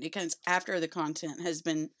beforehand. It comes after the content has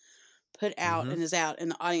been put out Mhm. and is out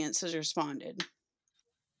and the audience has responded.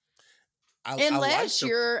 I like Unless the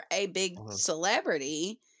you're a big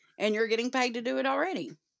celebrity and you're getting paid to do it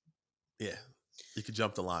already. Yeah. You could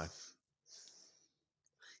jump the line.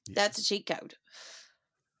 Yeah. That's a cheat code.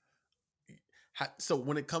 So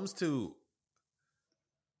when it comes to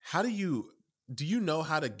how do you know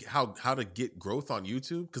how to get growth on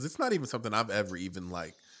YouTube? Because it's not even something I've ever even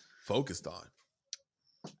like focused on.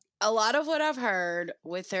 A lot of what I've heard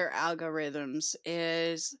with their algorithms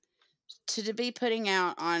is to be putting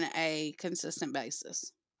out on a consistent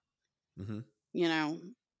basis. Mm-hmm. You know,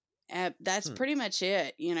 that's pretty much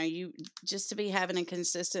it. You know, you just to be having a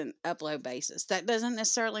consistent upload basis. That doesn't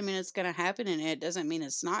necessarily mean it's going to happen, and it doesn't mean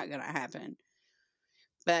it's not going to happen.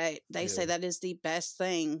 But they say that is the best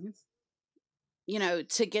thing,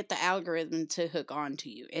 to get the algorithm to hook on to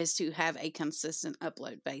you is to have a consistent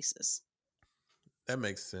upload basis. That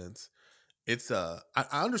makes sense. It's I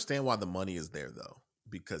understand why the money is there though,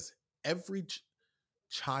 because every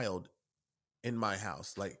child in my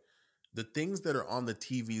house, like the things that are on the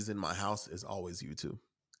TVs in my house is always YouTube.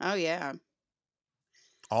 Oh yeah.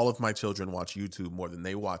 All of my children watch YouTube more than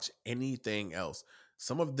they watch anything else.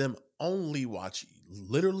 Some of them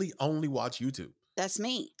literally only watch YouTube. That's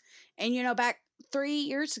me. And back 3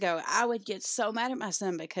 years ago, I would get so mad at my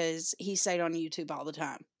son because he stayed on YouTube all the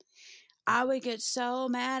time. I would get so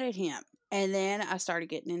mad at him. And then I started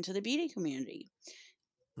getting into the beauty community.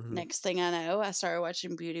 Mm-hmm. Next thing I know, I started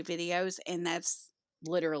watching beauty videos, and that's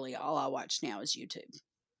literally all I watch now is YouTube.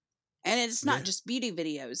 And it's not just beauty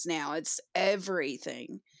videos now, it's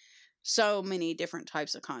everything. So many different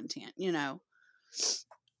types of content, Yeah,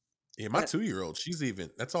 my 2-year-old,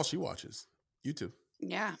 that's all she watches, YouTube.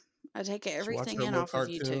 Yeah, I take She watches everything her in little off of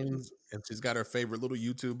YouTube. cartoons, and she's got her favorite little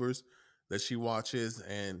YouTubers that she watches,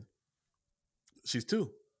 and she's 2.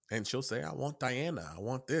 And she'll say, I want Diana. I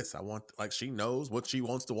want this. Like she knows what she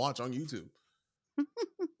wants to watch on YouTube.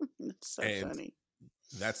 That's so And funny.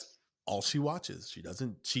 that's all she watches.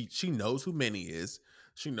 She knows who Minnie is.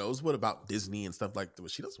 She knows what about Disney and stuff like that.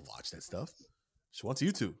 But she doesn't watch that stuff. She wants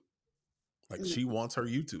YouTube. Like she wants her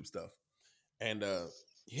YouTube stuff. And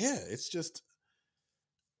it's just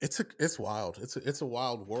it's wild. It's a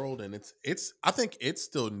wild world, and I think it's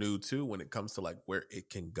still new too when it comes to like where it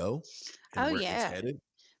can go and where it's headed.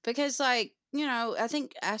 Because like, I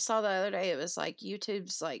think I saw the other day it was like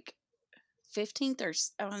YouTube's like 15th or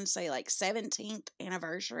I want to say like 17th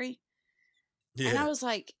anniversary. Yeah. And I was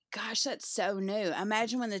like, gosh, that's so new.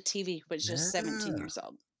 Imagine when the TV was just 17 years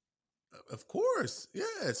old. Of course. Yeah,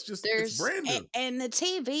 it's brand new. And the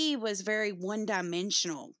TV was very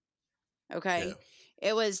one-dimensional. Okay? Yeah.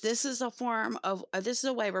 It was, this is a form of, this is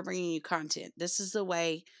a way we're bringing you content. This is the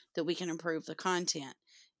way that we can improve the content.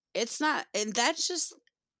 It's not, and that's just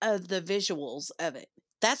the visuals of it.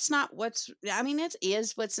 That's not it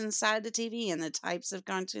is what's inside the TV and the types of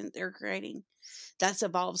content they're creating. That's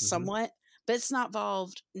evolved somewhat, but it's not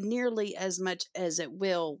evolved nearly as much as it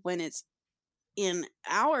will when it's in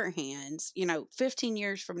our hands, 15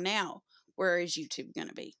 years from now, where is YouTube going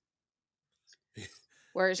to be?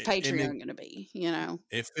 Where is And Patreon going to be?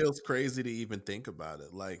 it feels crazy to even think about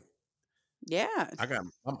it. Like, Yeah. I got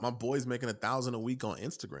my boys making 1,000 a week on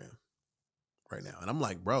Instagram right now, and I'm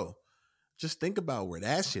like, bro, just think about where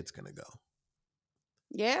that shit's gonna go.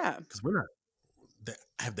 Yeah. Because we're not.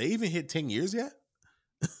 Have they even hit 10 years yet?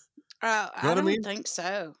 You know I what I don't mean? think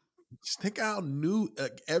so. Just think how new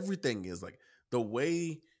everything is. Like the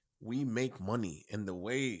way we make money and the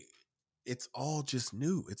way it's all just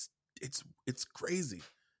new. It's crazy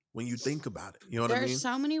when you think about it. You know what I There's mean?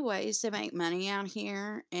 so many ways to make money out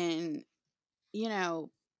here, and you know,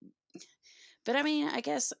 but I mean, I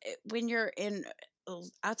guess when you're in,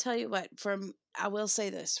 I'll tell you what, I will say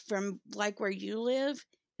this, from like where you live,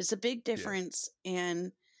 it's a big Yeah. difference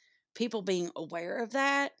in people being aware of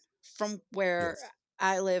that from where Yes.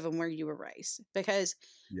 I live and where you were raised. Because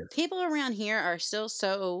Yes. people around here are still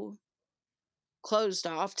so closed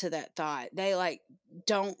off to that thought. They like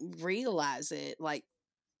don't realize it. Like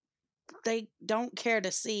they don't care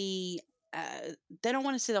to see, they don't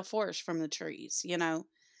want to see the forest from the trees,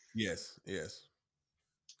 Yes. Yes.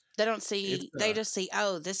 They don't It's see, they just see,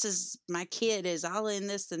 oh, this is my kid is all in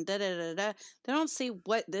this and da da da da. They don't see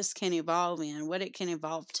what this can evolve in, what it can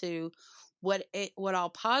evolve to, what all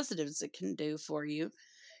positives it can do for you.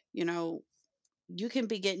 You know, you can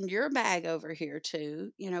be getting your bag over here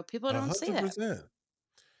too. People a don't see hundred that. percent.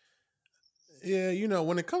 Yeah,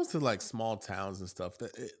 when it comes to like small towns and stuff,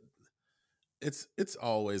 it's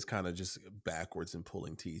always kind of just backwards and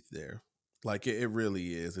pulling teeth there. Like it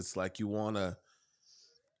really is. It's like you want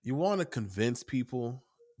to convince people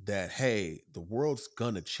that hey, the world's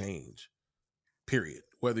gonna change. Period.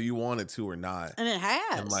 Whether you want it to or not. And it And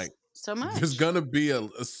has like so there's much. gonna be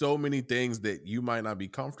so many things that you might not be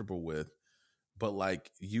comfortable with, but like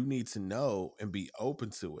you need to know and be open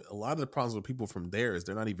to it. A lot of the problems with people from there is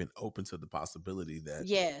they're not even open to the possibility that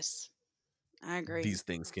Yes, I agree. these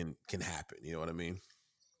things can happen. You know what I mean?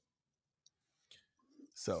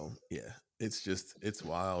 So yeah, it's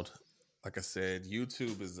wild. Like I said,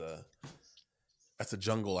 YouTube is that's a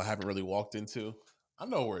jungle I haven't really walked into. I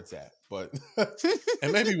know where it's at, but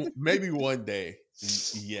and maybe one day,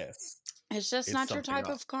 yes, It's just it's not your something type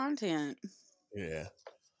else. of content. Yeah,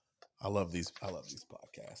 I love these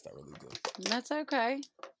podcasts. I really do. That's okay.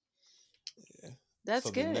 Yeah. That's So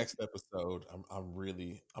the good. next episode, I'm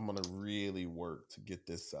gonna really work to get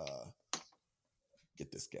this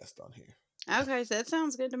guest on here, Okay, so that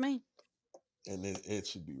sounds good to me. and it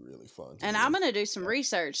should be really fun. And I'm going to do some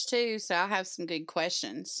research too, so I'll have some good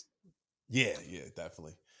questions. Yeah, yeah,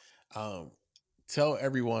 definitely. Um, tell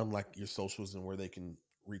everyone like your socials and where they can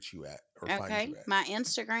reach you at or find you Okay. at. My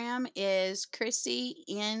Instagram is Christy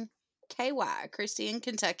in KY, Christy in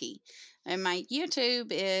Kentucky. And my YouTube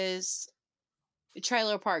is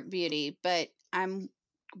Trailer Park Beauty, but I'm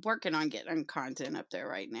working on getting content up there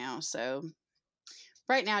right now. So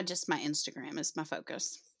right now, just my Instagram is my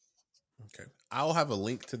focus. Okay. I'll have a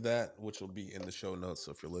link to that, which will be in the show notes.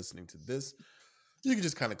 So if you're listening to this, you can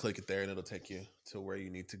just kind of click it there and it'll take you to where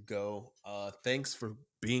you need to go. Thanks for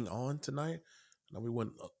being on tonight. I know we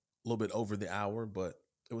went a little bit over the hour, but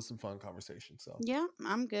it was some fun conversation. So, Yeah,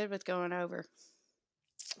 I'm good with going over.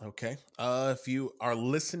 okay. If you are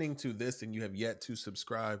listening to this and you have yet to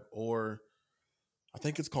subscribe, or I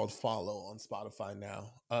think it's called follow on Spotify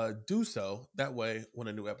now, do so. That way, when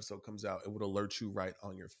a new episode comes out, it would alert you right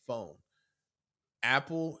on your phone.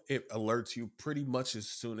 Apple, it alerts you pretty much as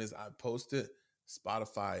soon as I post it.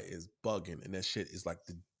 Spotify is bugging, and that shit is like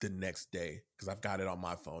the next day because I've got it on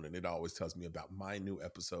my phone and it always tells me about my new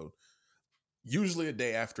episode, usually a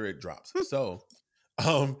day after it drops. So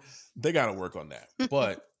they got to work on that.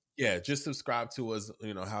 But yeah, just subscribe to us,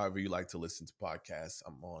 however you like to listen to podcasts.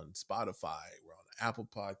 I'm on Spotify, we're on Apple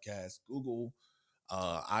Podcasts, Google,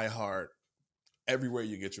 iHeart, everywhere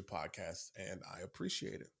you get your podcasts, and I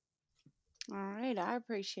appreciate it. All right. I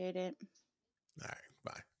appreciate it. All right,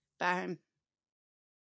 bye. Bye.